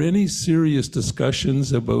 Were there any serious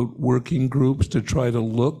discussions about working groups to try to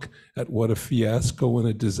look at what a fiasco and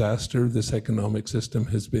a disaster this economic system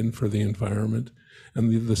has been for the environment?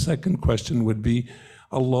 And the second question would be,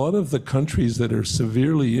 a lot of the countries that are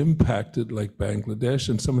severely impacted, like Bangladesh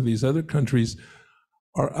and some of these other countries,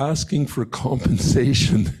 are asking for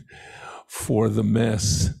compensation for the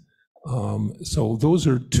mess. So those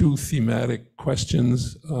are two thematic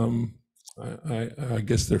questions. I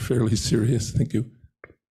guess they're fairly serious. Thank you.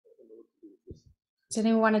 Does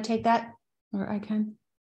anyone want to take that? Or I can.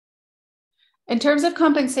 In terms of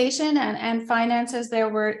compensation and finances, there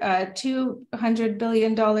were $200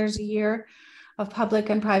 billion a year of public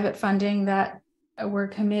and private funding that were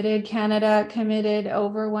committed. Canada committed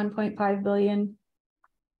over 1.5 billion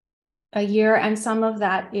a year, and some of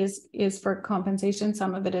that is for compensation,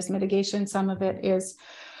 some of it is mitigation, some of it is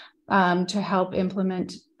to help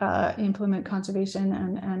implement conservation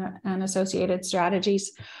and associated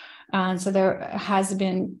strategies. So there has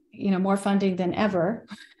been more funding than ever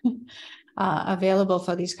available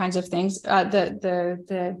for these kinds of things.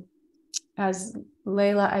 As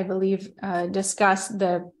Leila, I believe, discussed,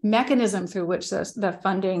 the mechanism through which the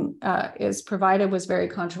funding is provided was very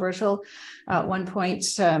controversial. At one point,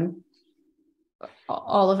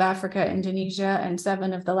 all of Africa, Indonesia, and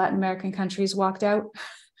 7 of the Latin American countries walked out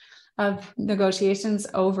of negotiations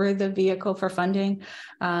over the vehicle for funding.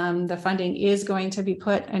 The funding is going to be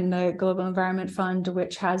put in the Global Environment Fund,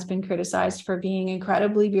 which has been criticized for being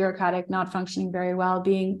incredibly bureaucratic, not functioning very well,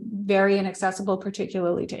 being very inaccessible,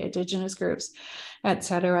 particularly to Indigenous groups, et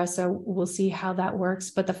cetera. So we'll see how that works,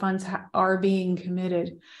 but the funds are being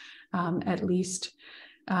committed, at least.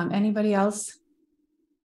 Anybody else?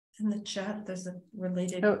 In the chat, there's a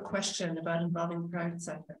related question about involving the private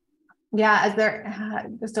sector. Yeah,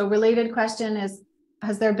 so related question is,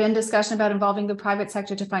 has there been discussion about involving the private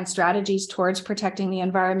sector to find strategies towards protecting the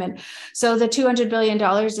environment? So the $200 billion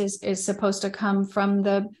is supposed to come from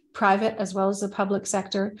the private as well as the public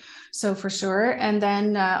sector. So for sure. And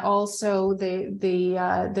then also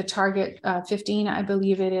the target 15, I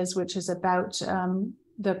believe it is, which is about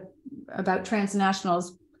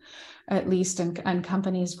transnationals, at least, and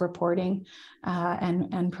companies reporting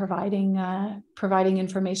and providing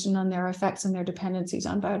information on their effects and their dependencies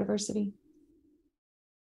on biodiversity.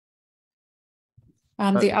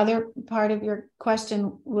 The other part of your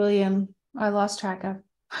question, William, I lost track of.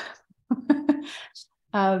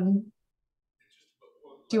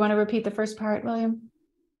 Do you want to repeat the first part, William?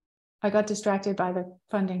 I got distracted by the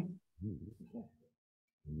funding.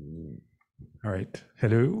 All right.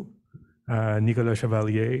 Hello. Nicolas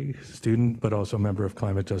Chevalier, student, but also member of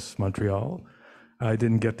Climate Justice Montreal. I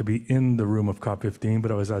didn't get to be in the room of COP15,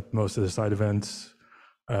 but I was at most of the side events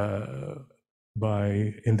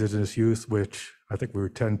by Indigenous youth, which I think we were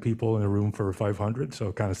 10 people in a room for 500,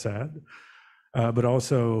 so kind of sad. But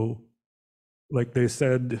also, like they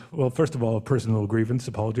said, well, first of all, personal grievance,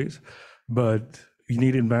 apologies, but you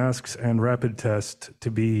needed masks and rapid tests to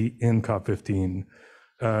be in COP15.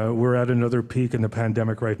 We're at another peak in the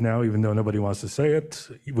pandemic right now, even though nobody wants to say it.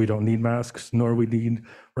 We don't need masks, nor we need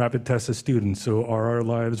rapid tests as students. So are our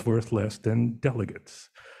lives worth less than delegates?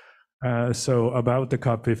 So about the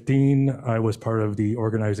COP15, I was part of the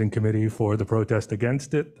organizing committee for the protest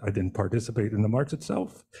against it. I didn't participate in the march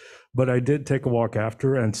itself, but I did take a walk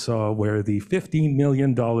after and saw where the $15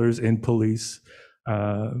 million in police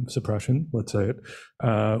suppression, let's say it,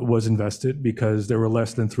 was invested, because there were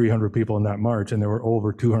less than 300 people in that march and there were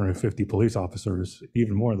over 250 police officers,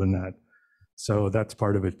 even more than that. So that's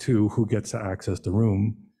part of it too, who gets to access the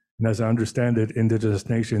room. And as I understand it, Indigenous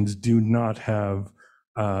nations do not have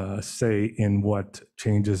say in what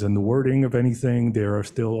changes in the wording of anything. They are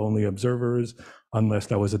still only observers unless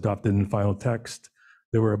that was adopted in final text.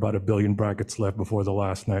 There were about 1 billion brackets left before the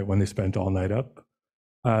last night when they spent all night up.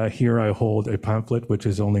 Here I hold a pamphlet, which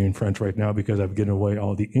is only in French right now because I've given away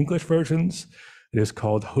all the English versions. It is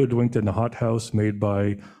called Hoodwinked in the Hothouse, made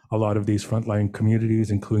by a lot of these frontline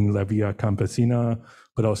communities, including La Via Campesina,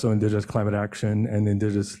 but also Indigenous Climate Action and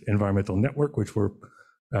Indigenous Environmental Network, which were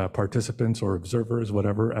participants or observers,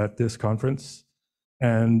 whatever, at this conference.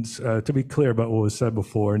 And to be clear about what was said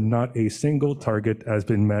before, not a single target has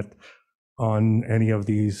been met on any of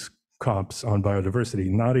these COPs on biodiversity,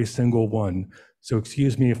 not a single one. So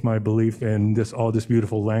excuse me if my belief in all this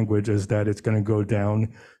beautiful language is that it's going to go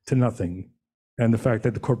down to nothing. And the fact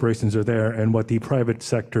that the corporations are there and what the private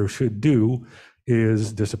sector should do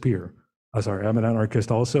is disappear. Sorry, I'm an anarchist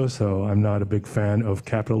also, so I'm not a big fan of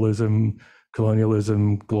capitalism,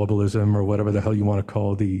 colonialism, globalism, or whatever the hell you want to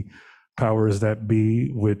call the powers that be,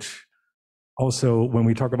 which also, when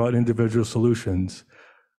we talk about individual solutions,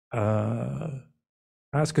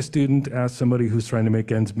 ask a student, ask somebody who's trying to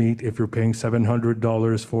make ends meet, if you're paying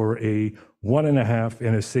 $700 for a 1.5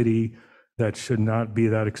 in a city that should not be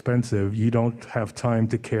that expensive, you don't have time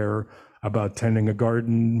to care about tending a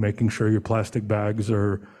garden, making sure your plastic bags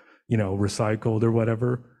are, recycled or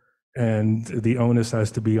whatever. And the onus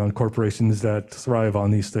has to be on corporations that thrive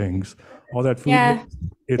on these things. All that food. Yeah.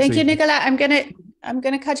 Thank you, Nicola. I'm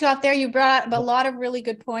gonna cut you off there. You brought up a lot of really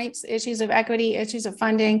good points: issues of equity, issues of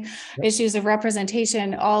funding, issues of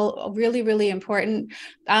representation, all really, really important.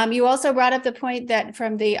 You also brought up the point that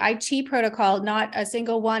from the IT protocol, not a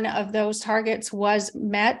single one of those targets was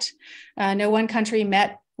met. No one country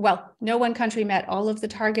met all of the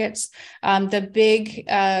targets. The big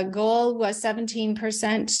goal was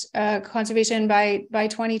 17% conservation by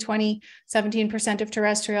 2020, 17% of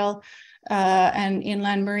terrestrial and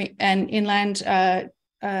inland marine and inland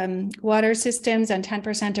water systems, and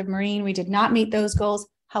 10% of marine. We did not meet those goals.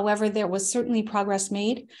 However, there was certainly progress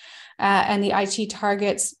made, and the IT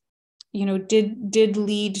targets, did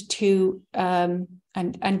lead to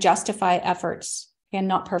and justify efforts. Again,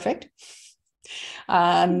 not perfect.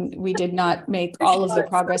 We did not make all of the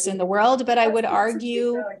progress in the world, but I would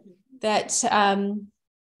argue that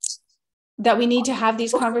that we need to have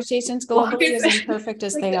these conversations globally, as imperfect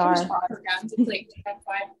as they are.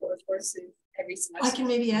 every semester. I can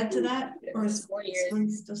maybe add to that, or is 4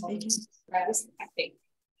 years. still speaking? I think.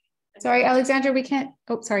 Sorry, Alexandra, we can't,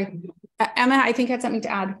 oh, sorry. Emma, I think had something to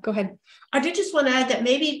add. Go ahead. I did just want to add that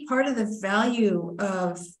maybe part of the value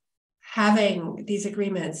of having these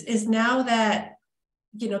agreements is now that,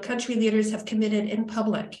 you know, country leaders have committed in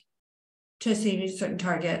public to achieving certain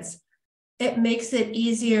targets, it makes it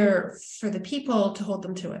easier for the people to hold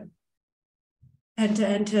them to it.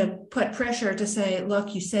 And to put pressure to say,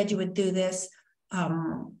 look, you said you would do this,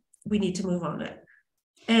 we need to move on it.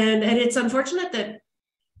 And it's unfortunate that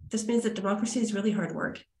this means that democracy is really hard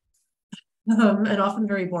work and often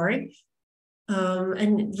very boring.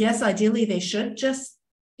 And yes, ideally they should just,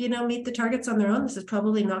 you know, meet the targets on their own. This is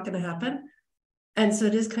probably not going to happen. And so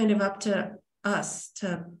it is kind of up to us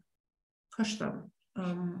to push them.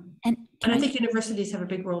 And I think universities have a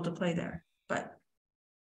big role to play there, but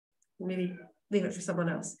maybe leave it for someone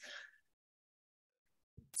else.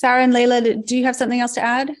 Sarah and Layla, do you have something else to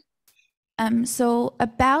add? So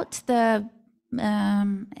about the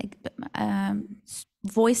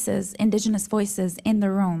voices, Indigenous voices in the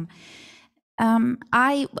room.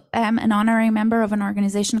 I am an honorary member of an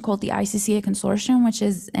organization called the ICCA Consortium, which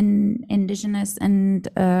is an Indigenous and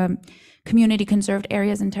Community Conserved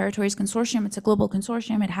Areas and Territories Consortium. It's a global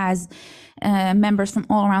consortium. It has members from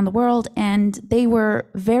all around the world, and they were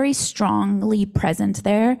very strongly present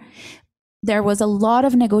there. There was a lot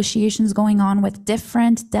of negotiations going on with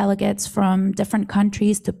different delegates from different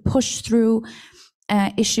countries to push through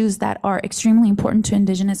issues that are extremely important to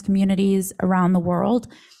Indigenous communities around the world.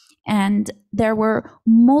 And there were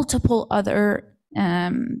multiple other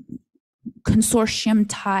consortium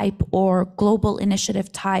type or global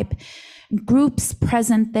initiative type groups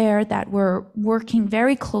present there that were working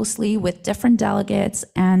very closely with different delegates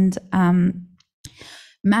and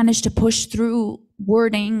managed to push through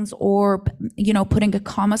wordings or, you know, putting a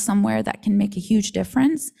comma somewhere that can make a huge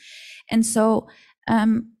difference. And so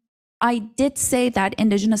I did say that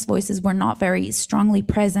Indigenous voices were not very strongly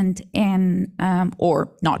present in,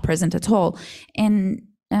 or not present at all in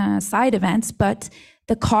side events, but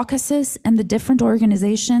the caucuses and the different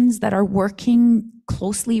organizations that are working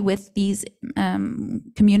closely with these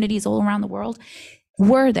communities all around the world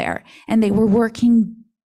were there. And they were working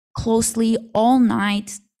closely all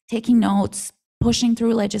night, taking notes, pushing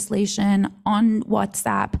through legislation on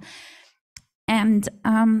WhatsApp. And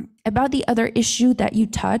about the other issue that you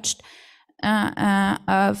touched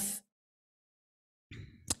of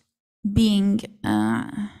being,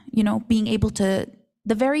 you know, being able to,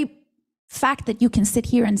 the very fact that you can sit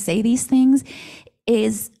here and say these things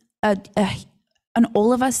is and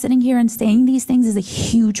all of us sitting here and saying these things is a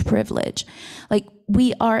huge privilege. Like,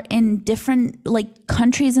 we are in different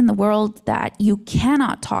countries in the world that you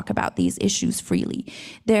cannot talk about these issues freely.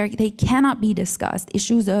 They cannot be discussed.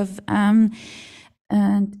 Issues of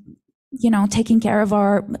you know, taking care of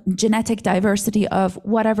our genetic diversity of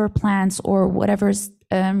whatever plants or whatever's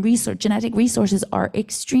genetic resources are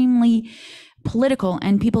extremely political,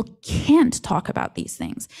 and people can't talk about these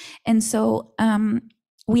things. And so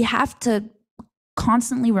we have to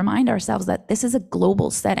constantly remind ourselves that this is a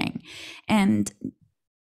global setting, and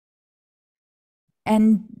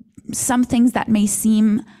some things that may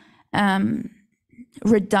seem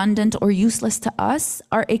redundant or useless to us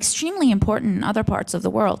are extremely important in other parts of the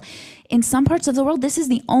world. In some parts of the world, this is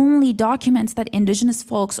the only documents that Indigenous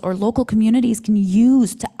folks or local communities can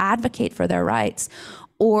use to advocate for their rights.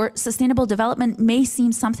 Or sustainable development may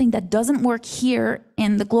seem something that doesn't work here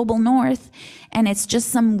in the global north, and it's just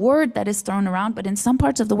some word that is thrown around, but in some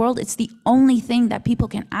parts of the world, it's the only thing that people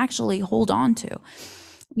can actually hold on to.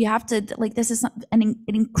 We have to, this is an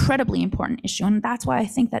incredibly important issue, and that's why I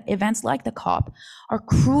think that events like the COP are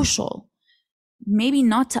crucial. Maybe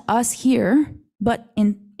not to us here, but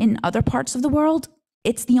in other parts of the world,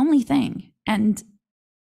 it's the only thing, and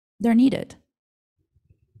they're needed.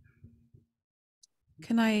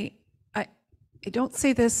 Can I don't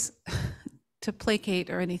say this to placate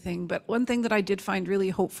or anything, but one thing that I did find really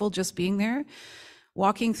hopeful just being there,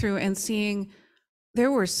 walking through and seeing there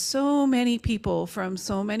were so many people from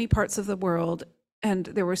so many parts of the world, and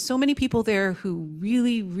there were so many people there who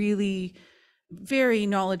really, really very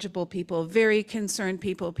knowledgeable people, very concerned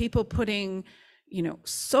people putting, you know,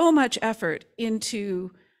 so much effort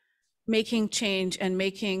into making change and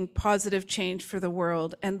making positive change for the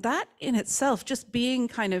world. And that in itself, just being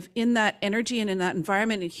kind of in that energy and in that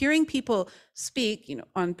environment and hearing people speak, you know,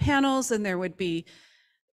 on panels, and there would be,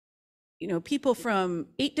 you know, people from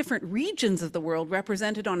 8 different regions of the world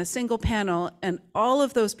represented on a single panel, and all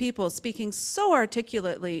of those people speaking so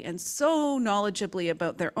articulately and so knowledgeably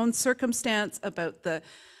about their own circumstance, about the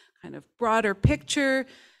kind of broader picture.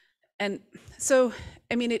 And so,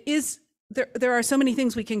 I mean, it is, there are so many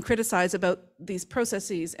things we can criticize about these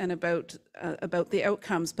processes and about the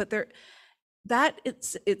outcomes, but that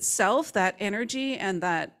itself, that energy and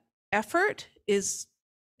that effort is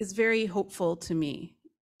very hopeful to me,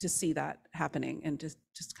 to see that happening and just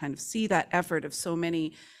kind of see that effort of so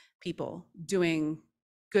many people doing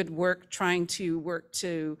good work, trying to work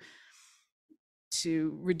to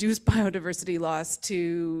reduce biodiversity loss,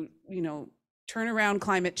 to, you know, turn around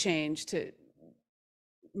climate change, to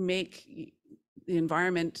make the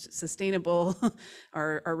environment sustainable,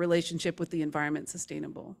 our relationship with the environment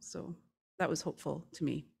sustainable. So that was hopeful to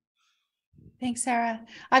me. Thanks, Sarah.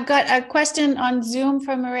 I've got a question on Zoom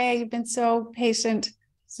from Maria. You've been so patient.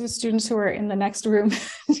 So students who are in the next room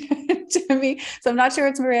to me. So I'm not sure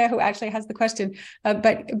it's Maria who actually has the question,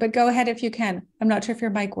 but go ahead if you can. I'm not sure if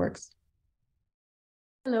your mic works.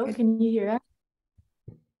 Hello, can you hear us?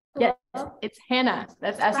 Yes, it's Hannah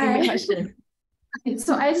that's asking the question. Okay,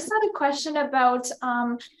 so I just had a question about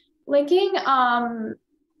linking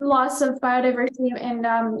loss of biodiversity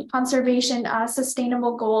and conservation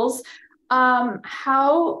sustainable goals.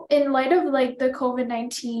 How, in light of like the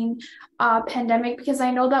COVID-19 pandemic, because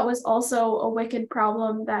I know that was also a wicked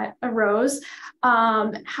problem that arose,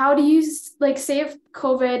 how do you, like, say if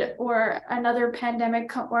COVID or another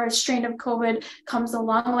pandemic or a strain of COVID comes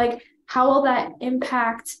along, like how will that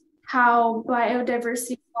impact how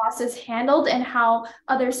biodiversity loss is handled and how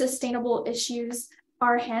other sustainable issues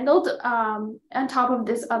are handled on top of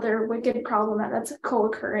this other wicked problem that's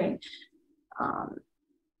co-occurring? I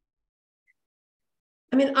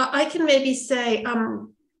mean, I can maybe say,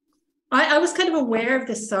 I was kind of aware of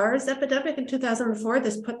the SARS epidemic in 2004.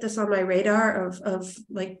 This put this on my radar of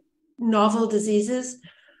like novel diseases.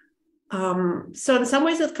 So in some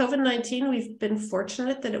ways with COVID-19, we've been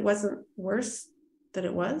fortunate that it wasn't worse than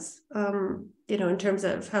it was, you know, in terms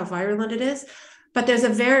of how virulent it is. But there's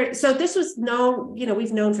so this was known, you know,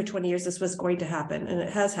 we've known for 20 years this was going to happen, and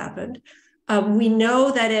it has happened. We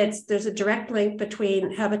know that there's a direct link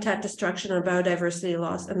between habitat destruction and biodiversity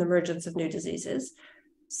loss and the emergence of new diseases.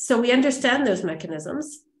 So we understand those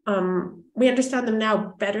mechanisms. We understand them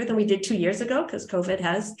now better than we did 2 years ago, because COVID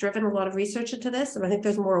has driven a lot of research into this, and I think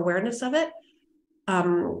there's more awareness of it.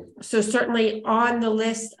 So certainly on the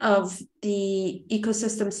list of the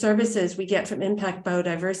ecosystem services we get from impact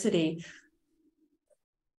biodiversity,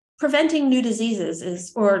 preventing new diseases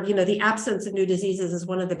is, or, you know, the absence of new diseases is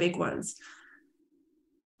one of the big ones.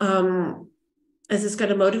 Is this going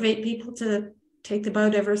to motivate people to take the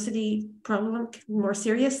biodiversity problem more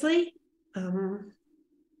seriously?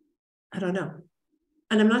 I don't know.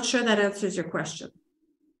 And I'm not sure that answers your question,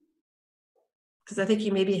 because I think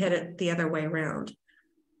you maybe hit it the other way around.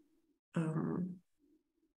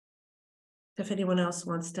 If anyone else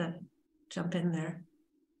wants to jump in there.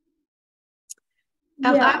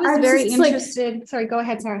 I was very interested. Sorry, go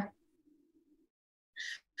ahead, Sarah.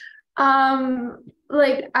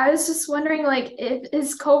 Like, I was just wondering, like,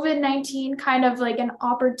 is COVID-19 kind of like an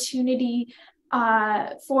opportunity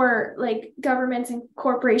for like governments and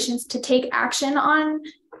corporations to take action on,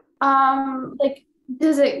 like,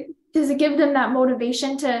 does it give them that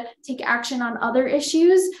motivation to take action on other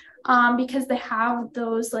issues because they have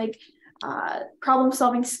those like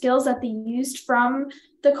problem-solving skills that they used from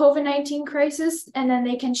the COVID-19 crisis, and then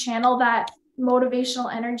they can channel that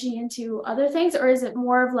motivational energy into other things? Or is it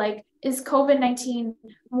more of like, is COVID-19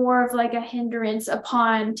 more of like a hindrance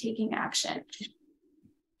upon taking action?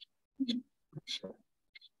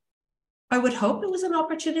 I would hope it was an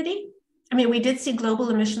opportunity. I mean, we did see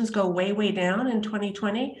global emissions go way, way down in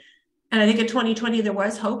 2020. And I think in 2020, there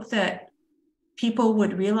was hope that people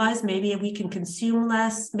would realize maybe we can consume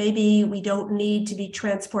less. Maybe we don't need to be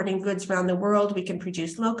transporting goods around the world. We can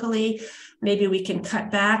produce locally. Maybe we can cut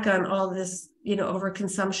back on all this, you know,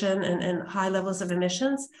 overconsumption and high levels of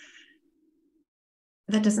emissions.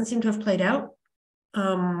 That doesn't seem to have played out.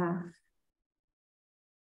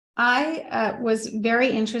 I was very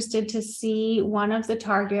interested to see one of the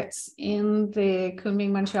targets in the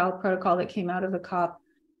Kunming-Montreal protocol that came out of the COP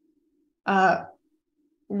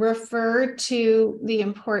refer to the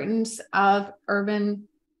importance of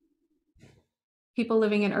people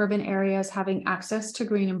living in urban areas having access to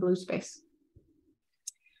green and blue space.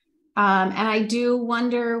 And I do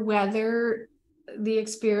wonder whether the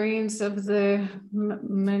experience of the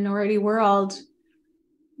minority world,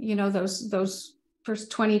 you know, those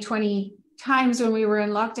first 2020 times when we were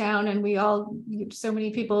in lockdown and so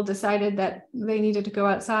many people decided that they needed to go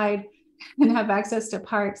outside and have access to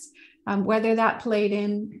parks, whether that played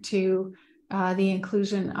into the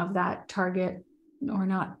inclusion of that target or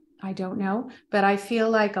not, I don't know. But I feel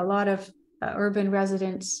like a lot of urban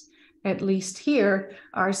residents at least here,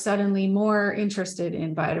 are suddenly more interested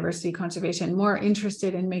in biodiversity conservation, more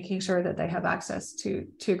interested in making sure that they have access to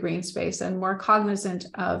green space, and more cognizant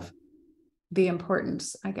of the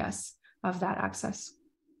importance, I guess, of that access.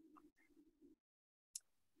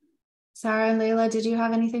 Sarah and Leila, did you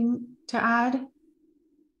have anything to add?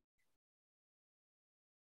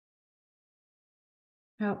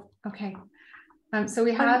 Oh, okay. So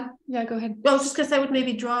we have, yeah, go ahead. Well, just because I would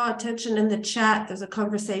maybe draw attention in the chat, there's a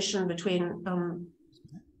conversation between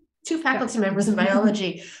two faculty members in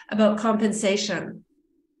biology about compensation.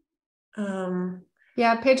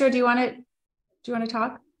 Yeah, Pedro, do you want to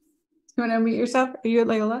talk? Do you want to unmute yourself? Are you at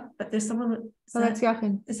Leila? But there's someone. That's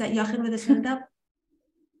Jochen. Is that Jochen with his hand up?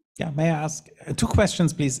 Yeah, may I ask two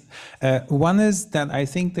questions, please? One is that I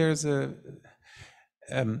think there's a,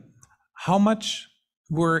 how much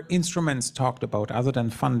were instruments talked about other than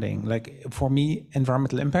funding? Like for me,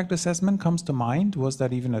 environmental impact assessment comes to mind. Was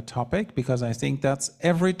that even a topic? Because I think that's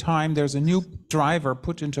every time there's a new driver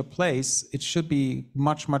put into place, it should be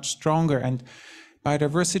much, much stronger. And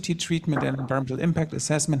biodiversity treatment and environmental impact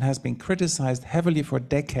assessment has been criticized heavily for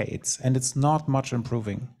decades, and it's not much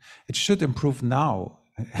improving. It should improve now.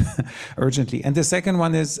 Urgently. And the second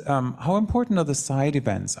one is, how important are the side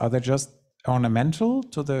events? Are they just ornamental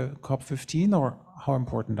to the COP15, or how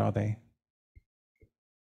important are they?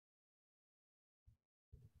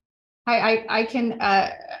 I can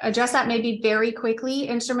address that maybe very quickly.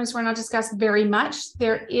 Instruments were not discussed very much.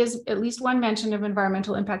 There is at least one mention of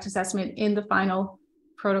environmental impact assessment in the final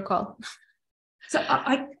protocol. So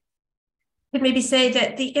I could maybe say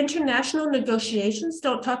that the international negotiations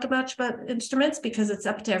don't talk much about instruments because it's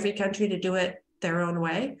up to every country to do it their own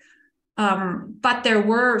way. But there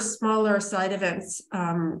were smaller side events,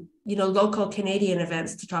 local Canadian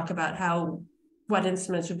events to talk about what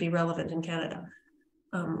instruments would be relevant in Canada.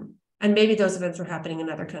 And maybe those events were happening in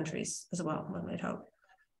other countries as well, one might hope.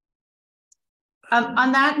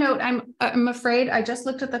 On that note, I'm afraid I just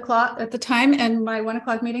looked at the clock at the time, and my 1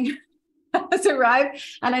 o'clock meeting has arrived.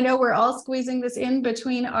 And I know we're all squeezing this in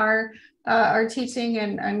between our teaching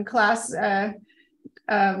and class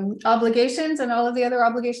obligations and all of the other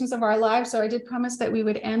obligations of our lives. So I did promise that we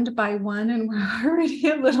would end by 1, and we're already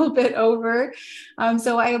a little bit over.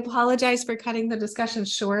 So I apologize for cutting the discussion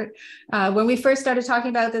short. When we first started talking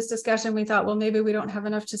about this discussion, we thought, well, maybe we don't have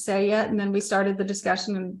enough to say yet. And then we started the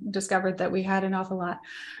discussion and discovered that we had an awful lot.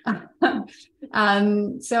 But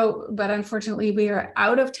unfortunately, we are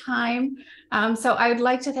out of time. So I would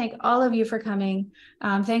like to thank all of you for coming.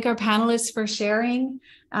 Thank our panelists for sharing.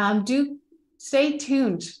 Do stay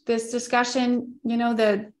tuned. This discussion,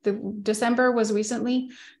 the December was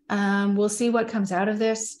recently. We'll see what comes out of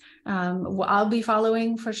this. I'll be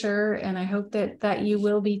following for sure, and I hope that you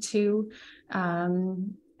will be too.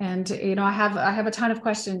 And I have a ton of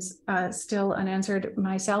questions still unanswered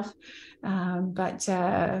myself, but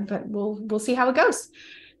we'll see how it goes.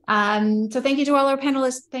 So thank you to all our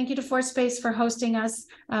panelists. Thank you to ForSpace for hosting us.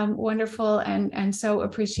 Wonderful and so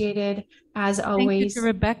appreciated as always. Thank you to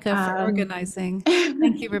Rebecca for organizing.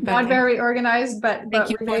 Thank you, Rebecca. Not very organized, but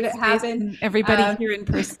we made it happen. Everybody here in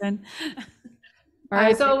person. All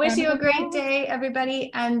right, so I wish you a great day,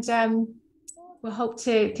 everybody, and we'll hope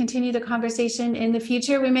to continue the conversation in the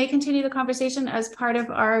future. We may continue the conversation as part of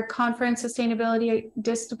our conference, Sustainability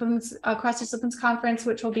Disciplines, Cross Disciplines Conference,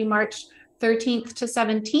 which will be March 13th to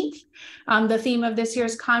 17th. The theme of this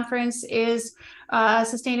year's conference is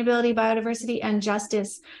sustainability, biodiversity, and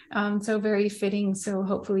justice. So very fitting. So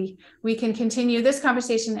hopefully we can continue this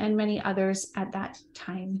conversation and many others at that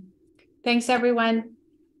time. Thanks, everyone.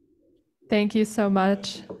 Thank you so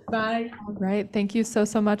much. Bye. All right. Thank you so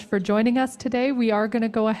much for joining us today. We are going to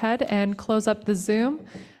go ahead and close up the Zoom.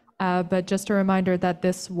 But just a reminder that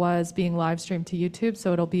this was being live streamed to YouTube,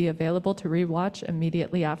 so it'll be available to rewatch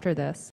immediately after this.